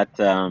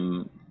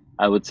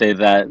I would say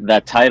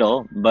that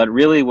title, but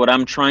really what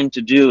I'm trying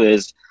to do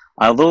is,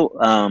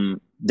 although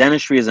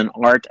dentistry is an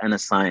art and a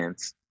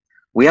science,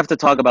 we have to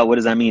talk about, what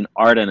does that mean,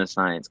 art and a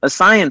science? A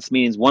science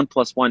means 1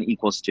 + 1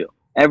 = 2.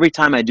 Every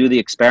time I do the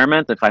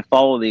experiment, if I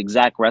follow the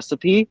exact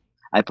recipe,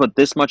 I put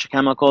this much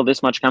chemical,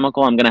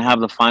 I'm going to have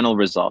the final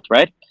result,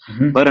 right?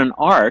 But in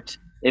art,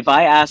 if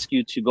I ask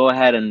you to go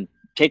ahead and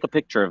take a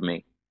picture of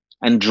me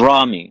and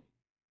draw me,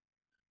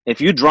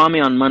 if you draw me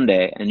on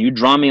Monday and you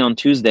draw me on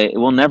Tuesday, it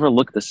will never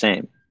look the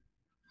same.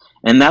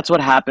 And that's what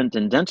happened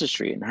in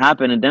dentistry.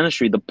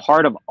 The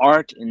part of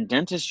art in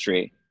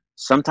dentistry,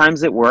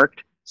 sometimes it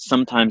worked,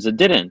 sometimes it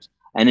didn't.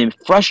 And it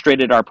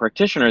frustrated our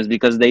practitioners,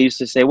 because they used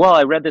to say, well,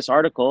 I read this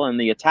article, and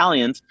the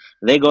Italians,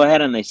 they go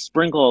ahead and they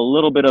sprinkle a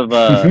little bit of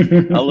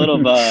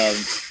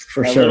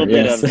For sure,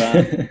 yes.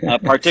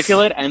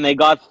 particulate, and they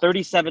got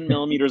 37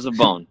 millimeters of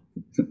bone.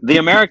 The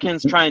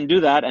Americans try and do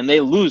that, and they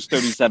lose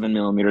 37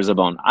 millimeters of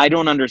bone. I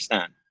don't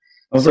understand.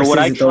 Overseas, so what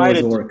I try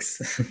it always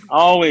works.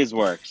 Always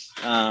works.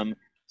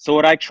 So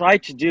what I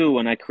tried to do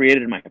when I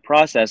created my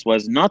process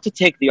was not to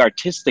take the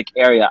artistic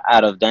area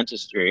out of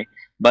dentistry,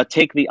 but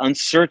take the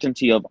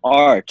uncertainty of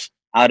art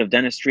out of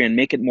dentistry and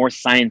make it more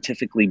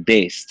scientifically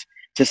based.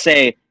 To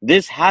say,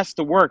 this has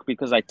to work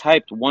because I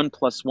typed 1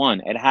 +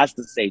 1. It has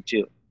to say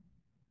 2.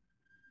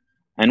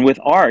 And with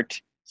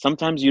art,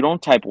 sometimes you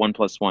don't type 1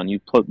 + 1. You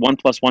put 1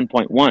 +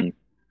 1.1,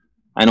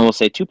 and it will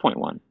say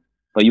 2.1,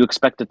 but you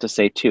expect it to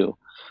say 2.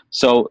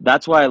 So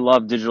that's why I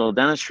love digital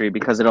dentistry,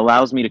 because it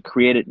allows me to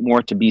create it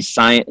more to be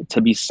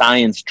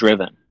science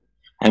driven.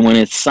 And when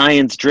it's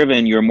science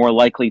driven, you're more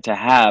likely to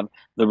have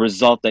the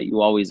result that you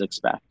always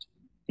expect.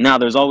 Now,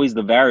 there's always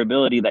the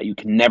variability that you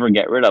can never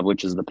get rid of,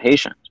 which is the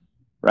patient,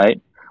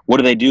 right? what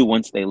do they do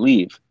once they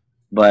leave?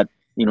 But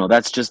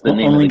that's just the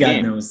name of Only the God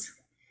game. knows.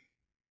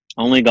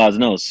 Only God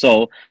knows.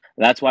 So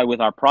that's why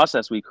with our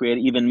process, we create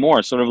even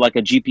more, sort of like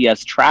a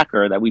GPS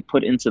tracker that we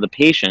put into the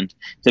patient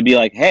to be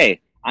like,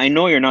 hey, I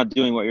know you're not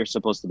doing what you're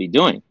supposed to be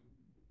doing.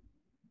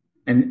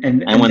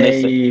 And when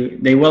they say,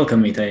 they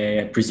welcome it,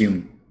 I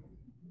presume.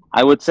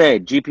 I would say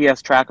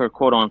GPS tracker,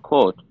 quote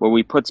unquote, where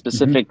we put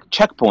specific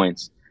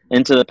checkpoints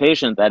into the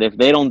patient that if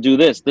they don't do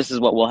this, this is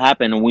what will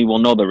happen, and we will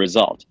know the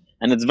result.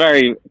 And it's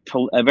very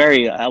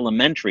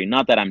elementary.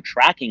 Not that I'm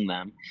tracking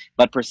them,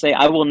 but per se,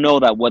 I will know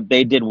that what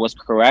they did was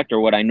correct, or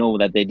what I know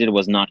that they did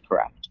was not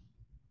correct.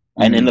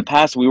 And in the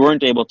past, we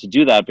weren't able to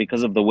do that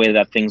because of the way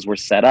that things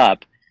were set up.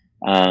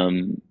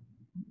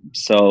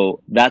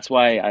 So that's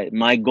why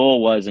my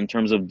goal was, in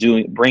terms of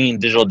bringing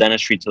digital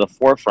dentistry to the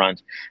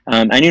forefront.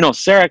 And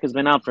CEREC has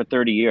been out for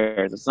 30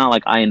 years. It's not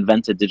like I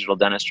invented digital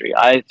dentistry.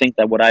 I think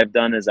that what I've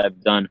done is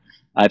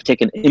I've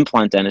taken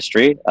implant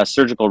dentistry, a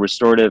surgical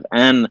restorative,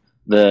 and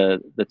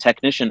the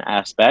technician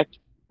aspect,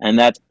 and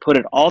that's put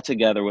it all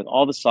together with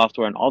all the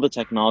software and all the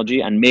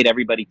technology, and made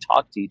everybody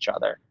talk to each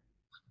other.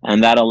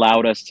 And that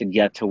allowed us to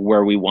get to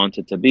where we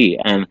wanted to be.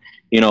 And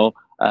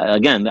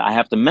again, I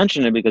have to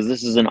mention it because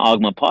this is an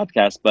AUGMA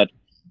podcast, but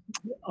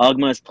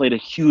AUGMA has played a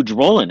huge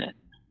role in it,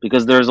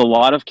 because there's a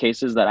lot of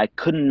cases that I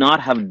could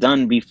not have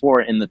done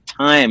before in the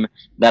time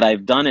that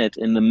I've done it,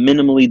 in the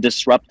minimally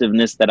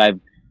disruptiveness that I've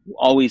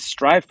always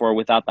strived for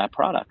without that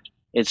product.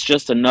 It's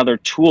just another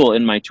tool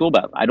in my tool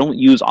belt. I don't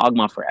use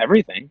AUGMA for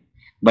everything,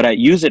 but I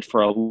use it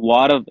for a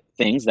lot of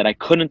things that I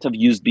couldn't have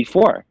used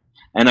before.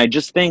 And I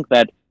just think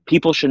that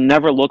people should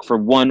never look for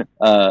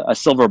a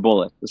silver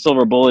bullet. The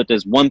silver bullet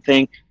is one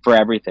thing for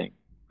everything,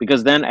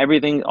 because then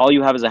all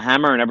you have is a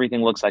hammer and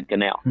everything looks like a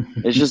nail.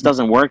 It just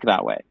doesn't work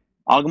that way.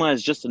 AUGMA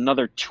is just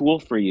another tool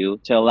for you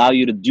to allow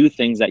you to do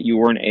things that you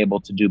weren't able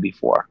to do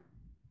before.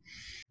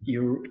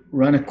 You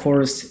run a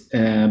course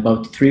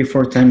about 3 or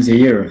 4 times a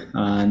year.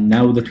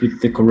 Now that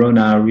with the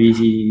corona,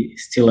 we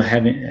still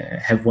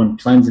have one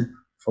planned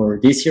for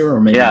this year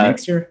or maybe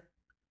next year?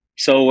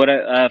 So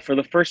for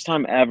the first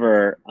time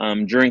ever,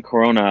 during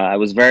Corona, I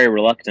was very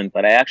reluctant,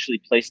 but I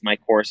actually placed my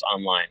course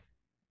online.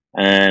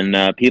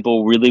 And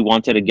people really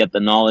wanted to get the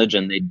knowledge,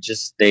 and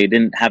they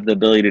didn't have the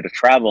ability to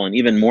travel. And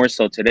even more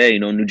so today,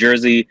 New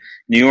Jersey,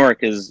 New York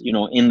is,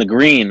 in the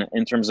green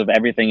in terms of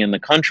everything in the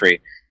country.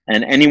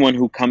 And anyone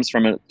who comes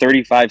from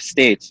 35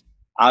 states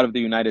out of the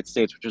United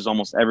States, which is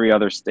almost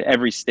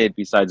every state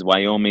besides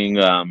Wyoming,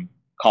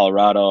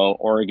 Colorado,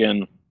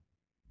 Oregon,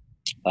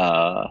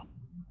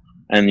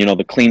 and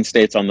the clean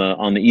states on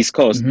the East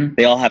Coast,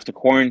 they all have to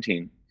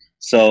quarantine.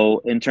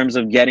 So in terms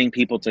of getting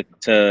people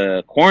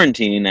to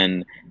quarantine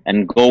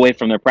and go away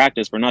from their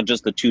practice for not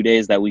just the 2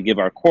 days that we give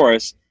our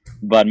course,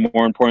 but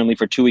more importantly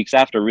for 2 weeks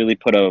after, really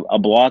put a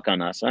block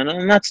on us.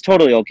 And that's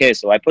totally okay.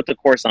 So I put the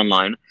course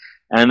online.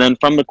 And then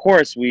from the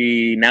course,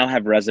 we now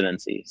have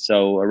residency.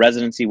 So a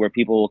residency where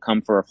people will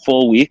come for a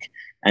full week,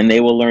 and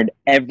they will learn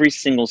every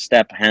single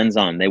step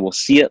hands-on. They will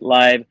see it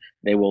live.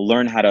 They will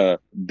learn how to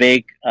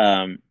bake,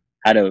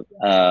 how to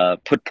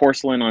put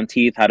porcelain on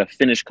teeth, how to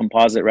finish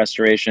composite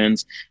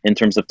restorations in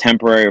terms of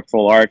temporary or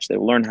full arch. They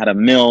will learn how to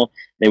mill.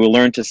 They will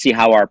learn to see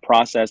how our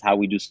process, how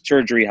we do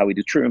surgery, how we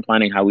do treatment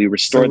planning, how we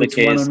restore the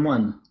case.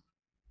 One-on-one.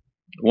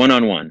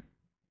 One-on-one.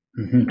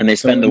 And they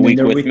spend the week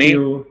with me.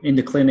 You in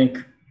the clinic,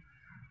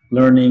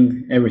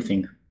 learning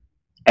everything.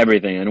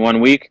 Everything. In 1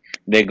 week,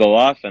 they go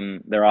off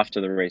and they're off to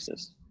the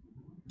races.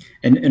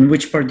 And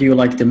which part do you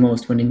like the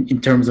most when in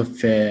terms of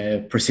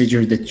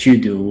procedure that you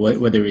do,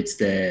 whether it's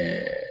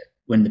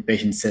when the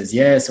patient says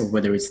yes, or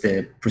whether it's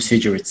the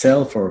procedure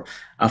itself, or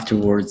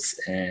afterwards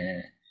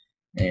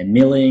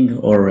milling,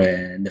 or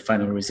the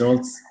final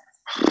results?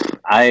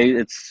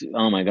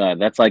 Oh my God,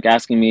 that's like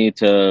asking me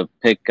to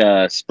pick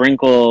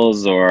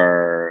sprinkles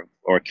or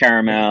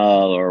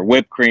caramel or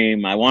whipped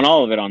cream. I want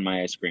all of it on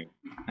my ice cream.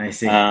 I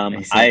see.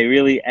 I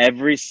really,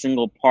 every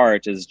single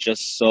part is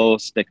just so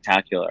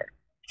spectacular.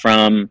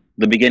 From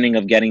the beginning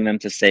of getting them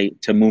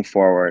to move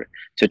forward,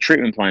 to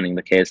treatment planning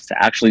the case, to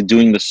actually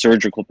doing the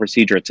surgical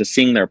procedure, to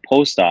seeing their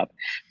post-op,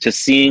 to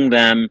seeing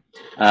them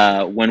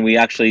when we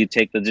actually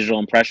take the digital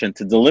impression,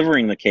 to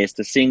delivering the case,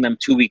 to seeing them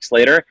 2 weeks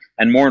later,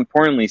 and more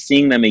importantly,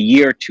 seeing them a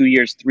year, 2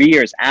 years, 3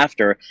 years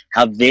after,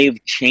 how they've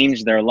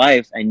changed their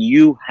life and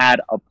you had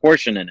a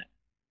portion in it,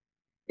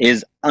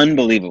 is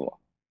unbelievable.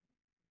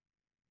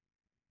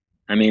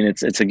 I mean,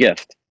 it's a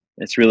gift.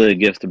 It's really a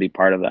gift to be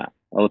part of that.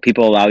 Well,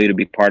 people allow you to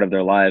be part of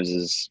their lives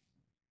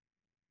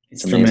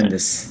it's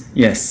tremendous.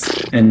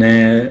 Yes. And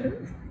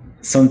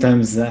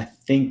sometimes I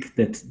think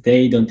that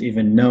they don't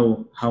even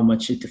know how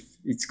much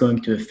it's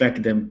going to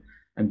affect them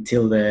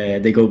until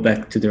they go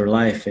back to their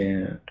life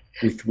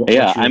with what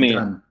you've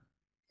done.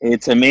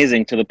 It's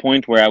amazing, to the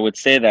point where I would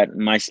say that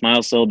my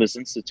Smile Syllabus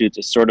Institute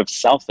is sort of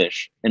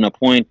selfish, in a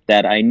point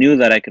that I knew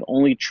that I could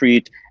only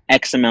treat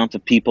X amount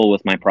of people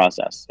with my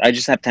process. I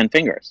just have 10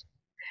 fingers.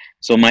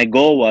 So my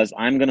goal was,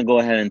 I'm going to go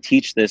ahead and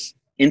teach this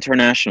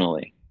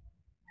internationally.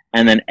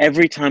 And then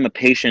every time a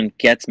patient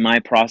gets my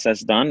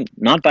process done,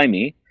 not by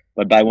me,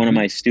 but by one of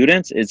Mm-hmm. my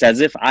students, it's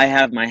as if I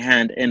have my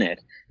hand in it,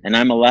 and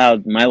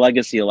my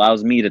legacy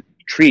allows me to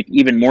treat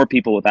even more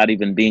people without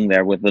even being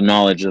there with the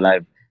knowledge that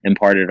I've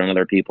imparted on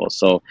other people.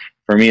 So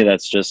for me,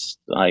 that's just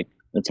like,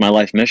 it's my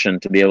life mission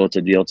to be able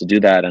to do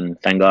that. And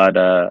thank God,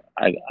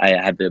 I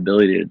have the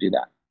ability to do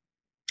that.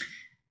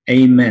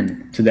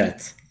 Amen to that.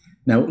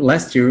 Now,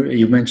 last year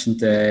you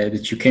mentioned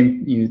that you came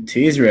to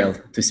Israel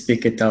to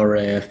speak at our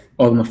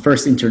almost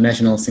first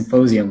international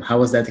symposium. How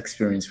was that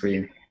experience for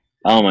you?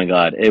 Oh my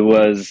God. I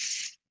would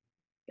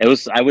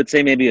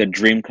say maybe a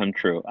dream come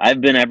true. I've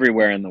been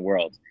everywhere in the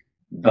world,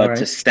 All but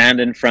to right. stand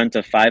in front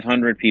of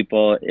 500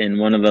 people in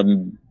one of the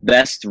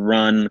best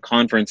run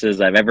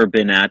conferences I've ever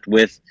been at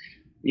with,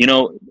 you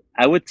know,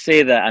 I would say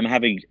that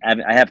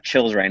I have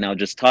chills right now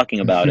just talking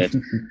about it.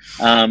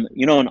 An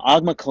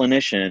Agma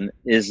clinician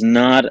is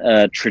not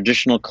a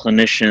traditional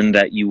clinician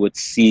that you would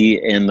see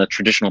in the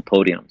traditional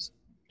podiums.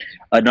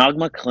 An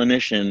Agma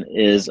clinician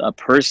is a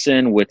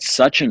person with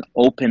such an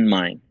open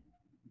mind.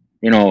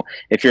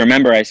 If you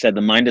remember, I said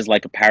the mind is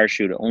like a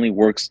parachute. It only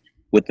works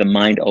with the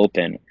mind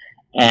open.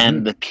 And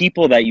Mhm. the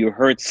people that you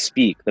heard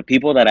speak, the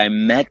people that I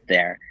met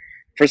there,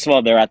 first of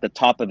all, they're at the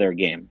top of their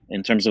game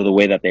in terms of the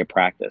way that they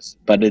practice.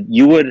 But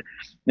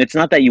it's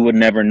not that you would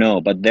never know,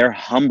 but their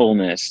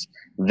humbleness,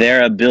 their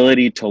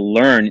ability to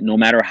learn, no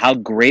matter how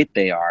great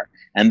they are,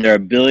 and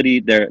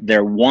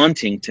their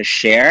wanting to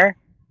share,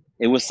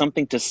 it was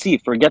something to see.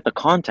 Forget the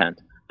content,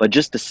 but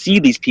just to see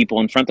these people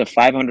in front of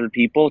 500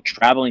 people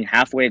traveling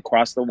halfway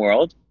across the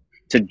world,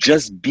 to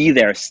just be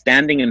there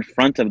standing in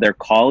front of their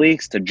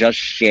colleagues to just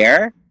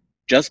share,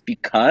 just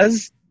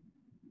because,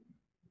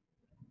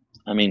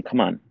 I mean, come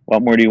on,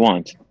 what more do you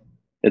want?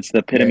 It's the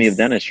epitome of Yes.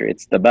 dentistry.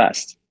 It's the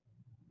best.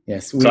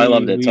 Yes. So I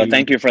loved We it. So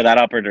thank we you for that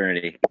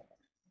opportunity.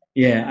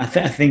 Yeah,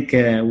 I think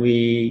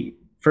we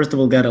first of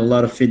all got a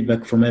lot of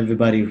feedback from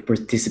everybody who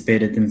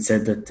participated and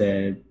said that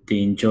they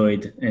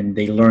enjoyed and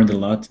they learned a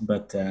lot.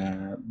 But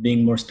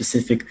being more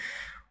specific,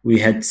 we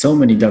had so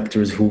many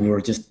doctors who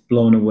were just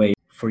blown away.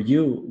 For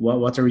you,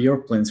 what are your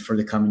plans for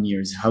the coming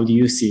years? How do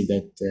you see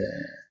that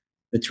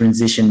the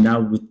transition now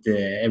with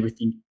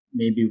everything,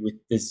 maybe with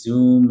the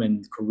Zoom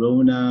and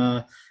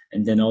Corona,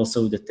 and then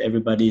also that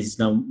everybody is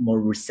now more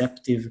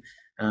receptive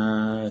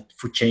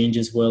for change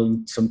as well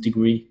in some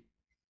degree?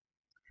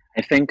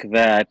 I think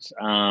that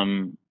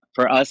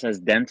for us as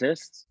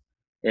dentists,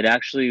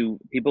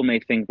 people may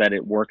think that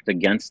it worked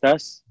against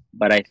us,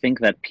 but I think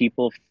that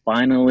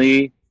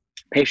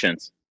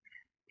patients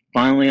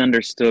finally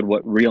understood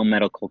what real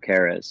medical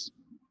care is.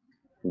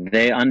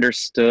 They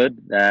understood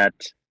that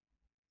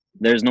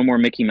there's no more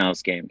Mickey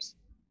Mouse games.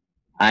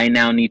 I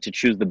now need to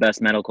choose the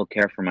best medical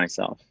care for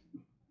myself.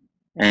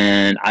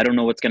 And I don't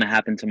know what's going to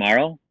happen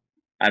tomorrow.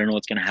 I don't know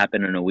what's going to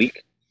happen in a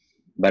week,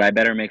 but I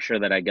better make sure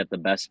that I get the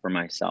best for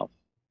myself.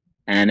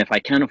 And if I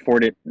can't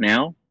afford it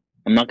now,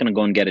 I'm not going to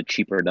go and get it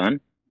cheaper done.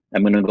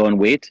 I'm going to go and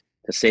wait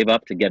to save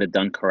up to get it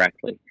done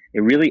correctly.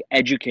 It really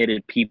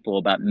educated people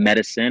about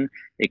medicine.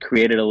 It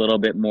created a little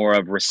bit more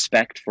of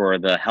respect for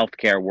the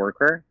healthcare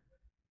worker.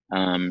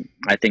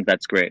 I think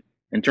that's great.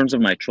 In terms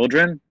of my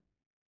children,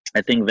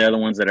 I think they're the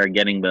ones that are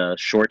getting the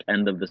short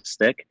end of the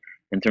stick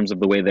in terms of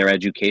the way their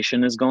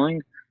education is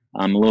going.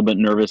 I'm a little bit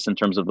nervous in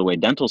terms of the way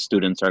dental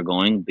students are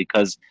going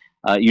because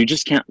you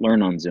just can't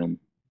learn on Zoom.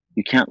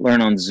 You can't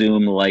learn on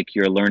Zoom like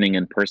you're learning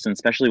in person,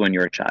 especially when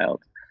you're a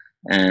child.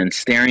 And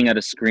staring at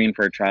a screen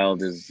for a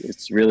child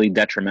it's really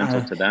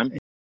detrimental Uh, to them.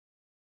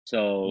 So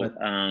but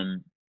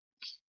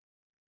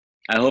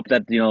I hope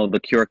that the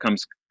cure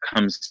comes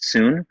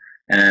soon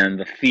and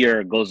the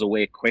fear goes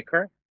away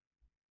quicker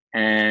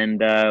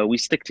and we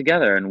stick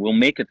together and we'll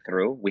make it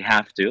through. We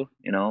have to,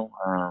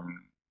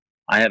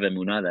 I have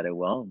emunah that it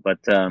will,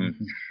 but mhm.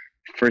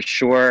 for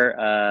sure,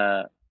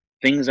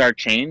 things are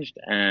changed,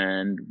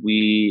 and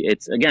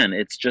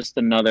it's just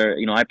another.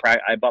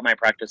 I bought my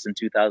practice in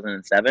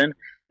 2007,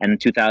 and in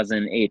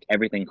 2008,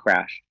 everything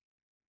crashed.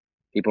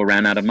 People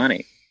ran out of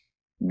money,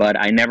 but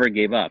I never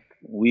gave up.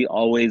 We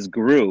always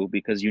grew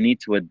because you need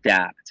to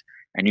adapt,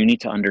 and you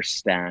need to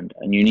understand,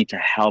 and you need to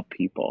help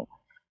people,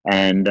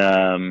 and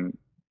um,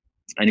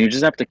 and you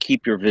just have to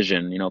keep your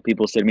vision.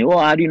 People say to me, "Well,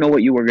 how do you know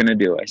what you were going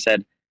to do?" I said,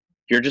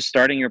 "If you're just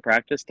starting your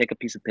practice, take a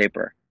piece of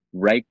paper,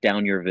 write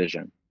down your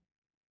vision,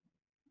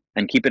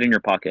 and keep it in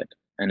your pocket.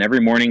 And every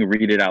morning,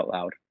 read it out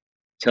loud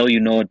till you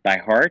know it by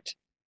heart,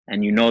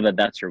 and you know that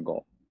that's your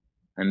goal,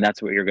 and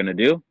that's what you're going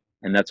to do,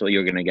 and that's what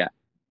you're going to get.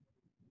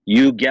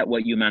 You get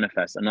what you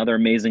manifest." Another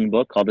amazing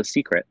book called The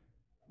Secret.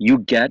 You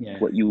get Yeah,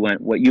 what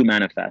you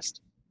manifest.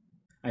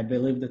 I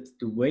believe that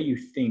the way you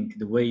think,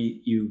 the way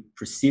you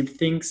perceive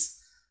things,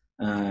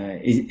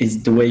 is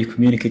the way you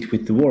communicate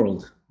with the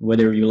world,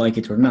 whether you like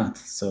it or not.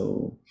 So,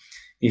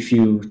 if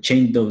you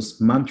change those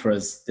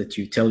mantras that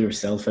you tell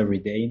yourself every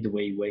day, the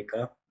way you wake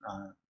up,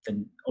 then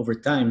over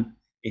time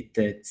it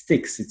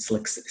sticks. It's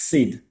like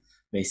seed,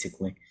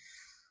 basically.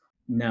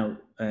 Now,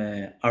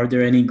 are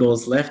there any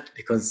goals left?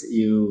 Because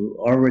you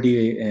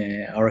already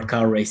are a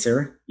car racer.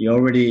 You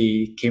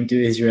already came to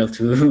Israel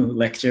to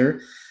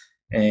lecture.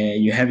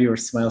 You have your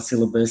smile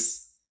syllabus,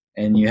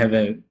 and you have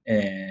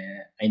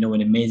I know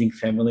an amazing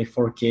family,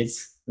 4 kids.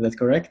 Is that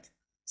correct?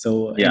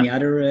 So Yeah. any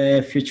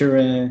other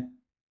future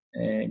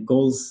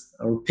goals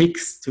or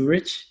peaks to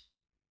reach?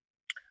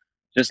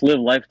 Just live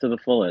life to the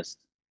fullest.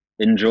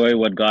 Enjoy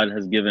what God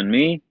has given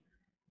me,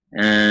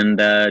 and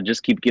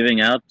just keep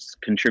giving out,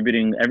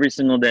 contributing every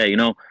single day.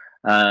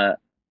 Uh,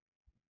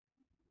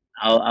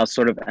 I'll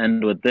sort of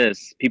end with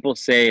this. People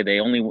say they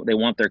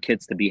want their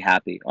kids to be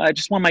happy. Oh, I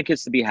just want my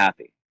kids to be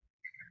happy.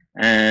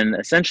 And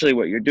essentially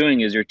what you're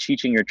doing is you're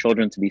teaching your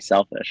children to be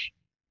selfish.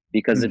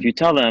 Because if you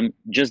tell them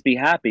just be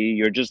happy,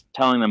 you're just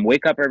telling them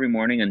wake up every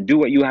morning and do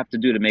what you have to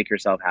do to make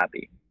yourself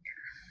happy.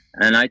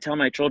 And I tell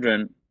my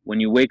children, when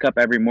you wake up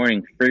every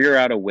morning, figure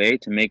out a way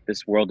to make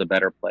this world a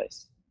better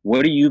place.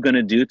 What are you going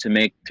to do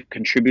to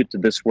contribute to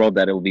this world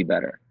that it will be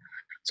better?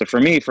 So for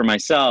me, for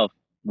myself,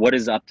 what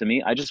is up to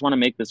me? I just want to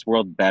make this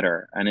world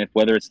better. And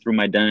whether it's through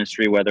my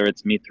dentistry, whether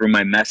it's me through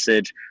my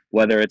message,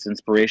 whether it's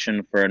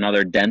inspiration for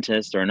another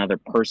dentist or another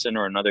person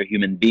or another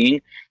human being,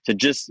 to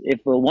just, if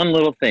one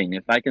little thing,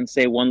 if I can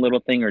say one little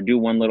thing or do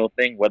one little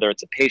thing, whether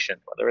it's a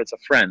patient, whether it's a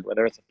friend,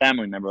 whether it's a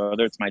family member,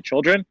 whether it's my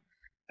children,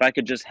 if I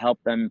could just help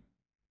them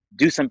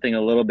do something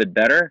a little bit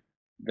better,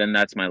 then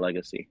that's my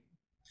legacy.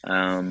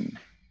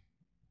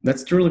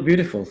 That's truly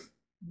beautiful.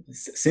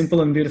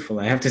 Simple and beautiful,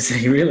 I have to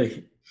say,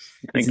 really.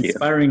 It's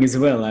inspiring as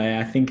well.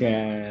 I think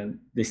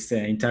this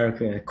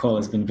entire call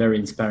has been very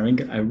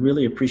inspiring. I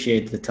really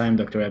appreciate the time,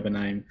 Dr.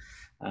 Abenaim.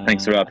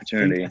 Thanks for the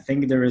opportunity. I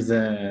think there is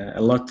a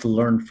lot to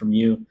learn from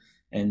you,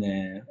 and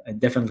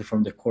definitely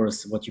from the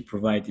course. What you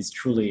provide is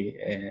truly,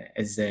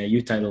 as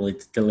you title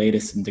it, the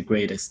latest and the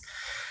greatest.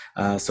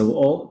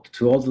 So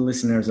to all the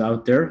listeners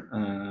out there,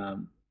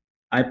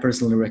 I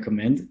personally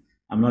recommend.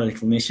 I'm not a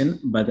clinician,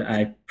 but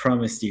I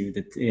promise you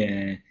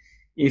that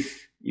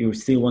if you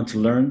still want to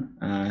learn,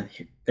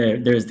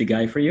 there's the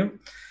guy for you.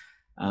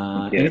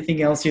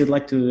 Anything else you'd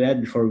like to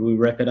add before we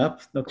wrap it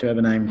up, Dr.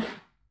 Abenaim?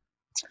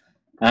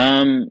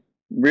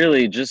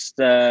 Really, just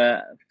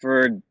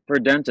for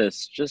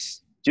dentists,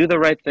 just do the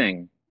right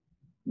thing.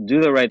 Do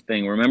the right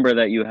thing. Remember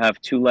that you have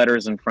 2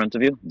 letters in front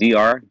of you,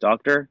 DR,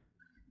 doctor,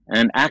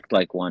 and act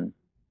like one.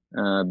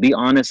 Be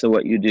honest at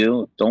what you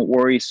do. Don't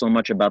worry so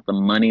much about the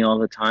money all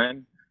the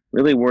time.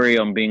 Really worry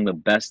on being the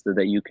best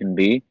that you can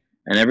be,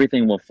 and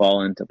everything will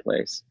fall into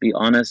place. Be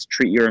honest.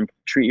 Treat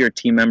your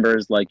team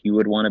members like you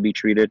would want to be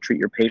treated. Treat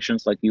your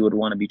patients like you would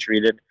want to be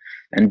treated,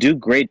 and do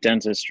great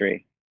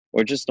dentistry,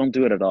 or just don't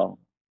do it at all.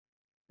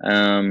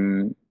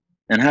 And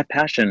have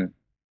passion.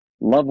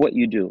 Love what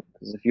you do,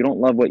 because if you don't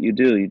love what you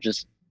do,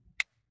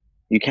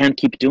 you can't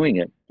keep doing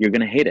it. You're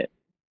going to hate it.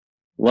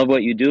 Love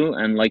what you do,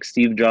 and like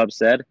Steve Jobs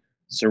said,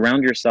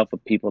 surround yourself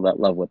with people that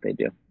love what they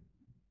do.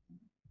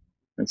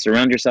 And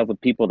surround yourself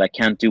with people that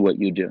can't do what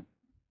you do,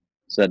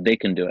 so that they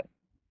can do it.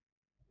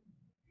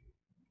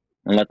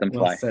 And let them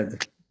fly.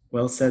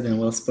 Well said and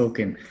well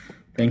spoken.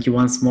 Thank you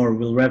once more.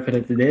 We'll wrap it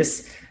at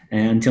this.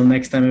 And until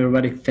next time,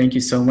 everybody, thank you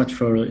so much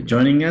for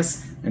joining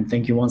us. And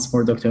thank you once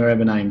more, Dr.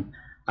 Abenaim.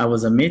 I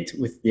was Amit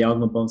with the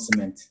Alma Bone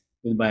Cement.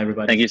 Goodbye,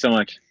 everybody. Thank you so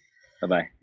much. Bye-bye.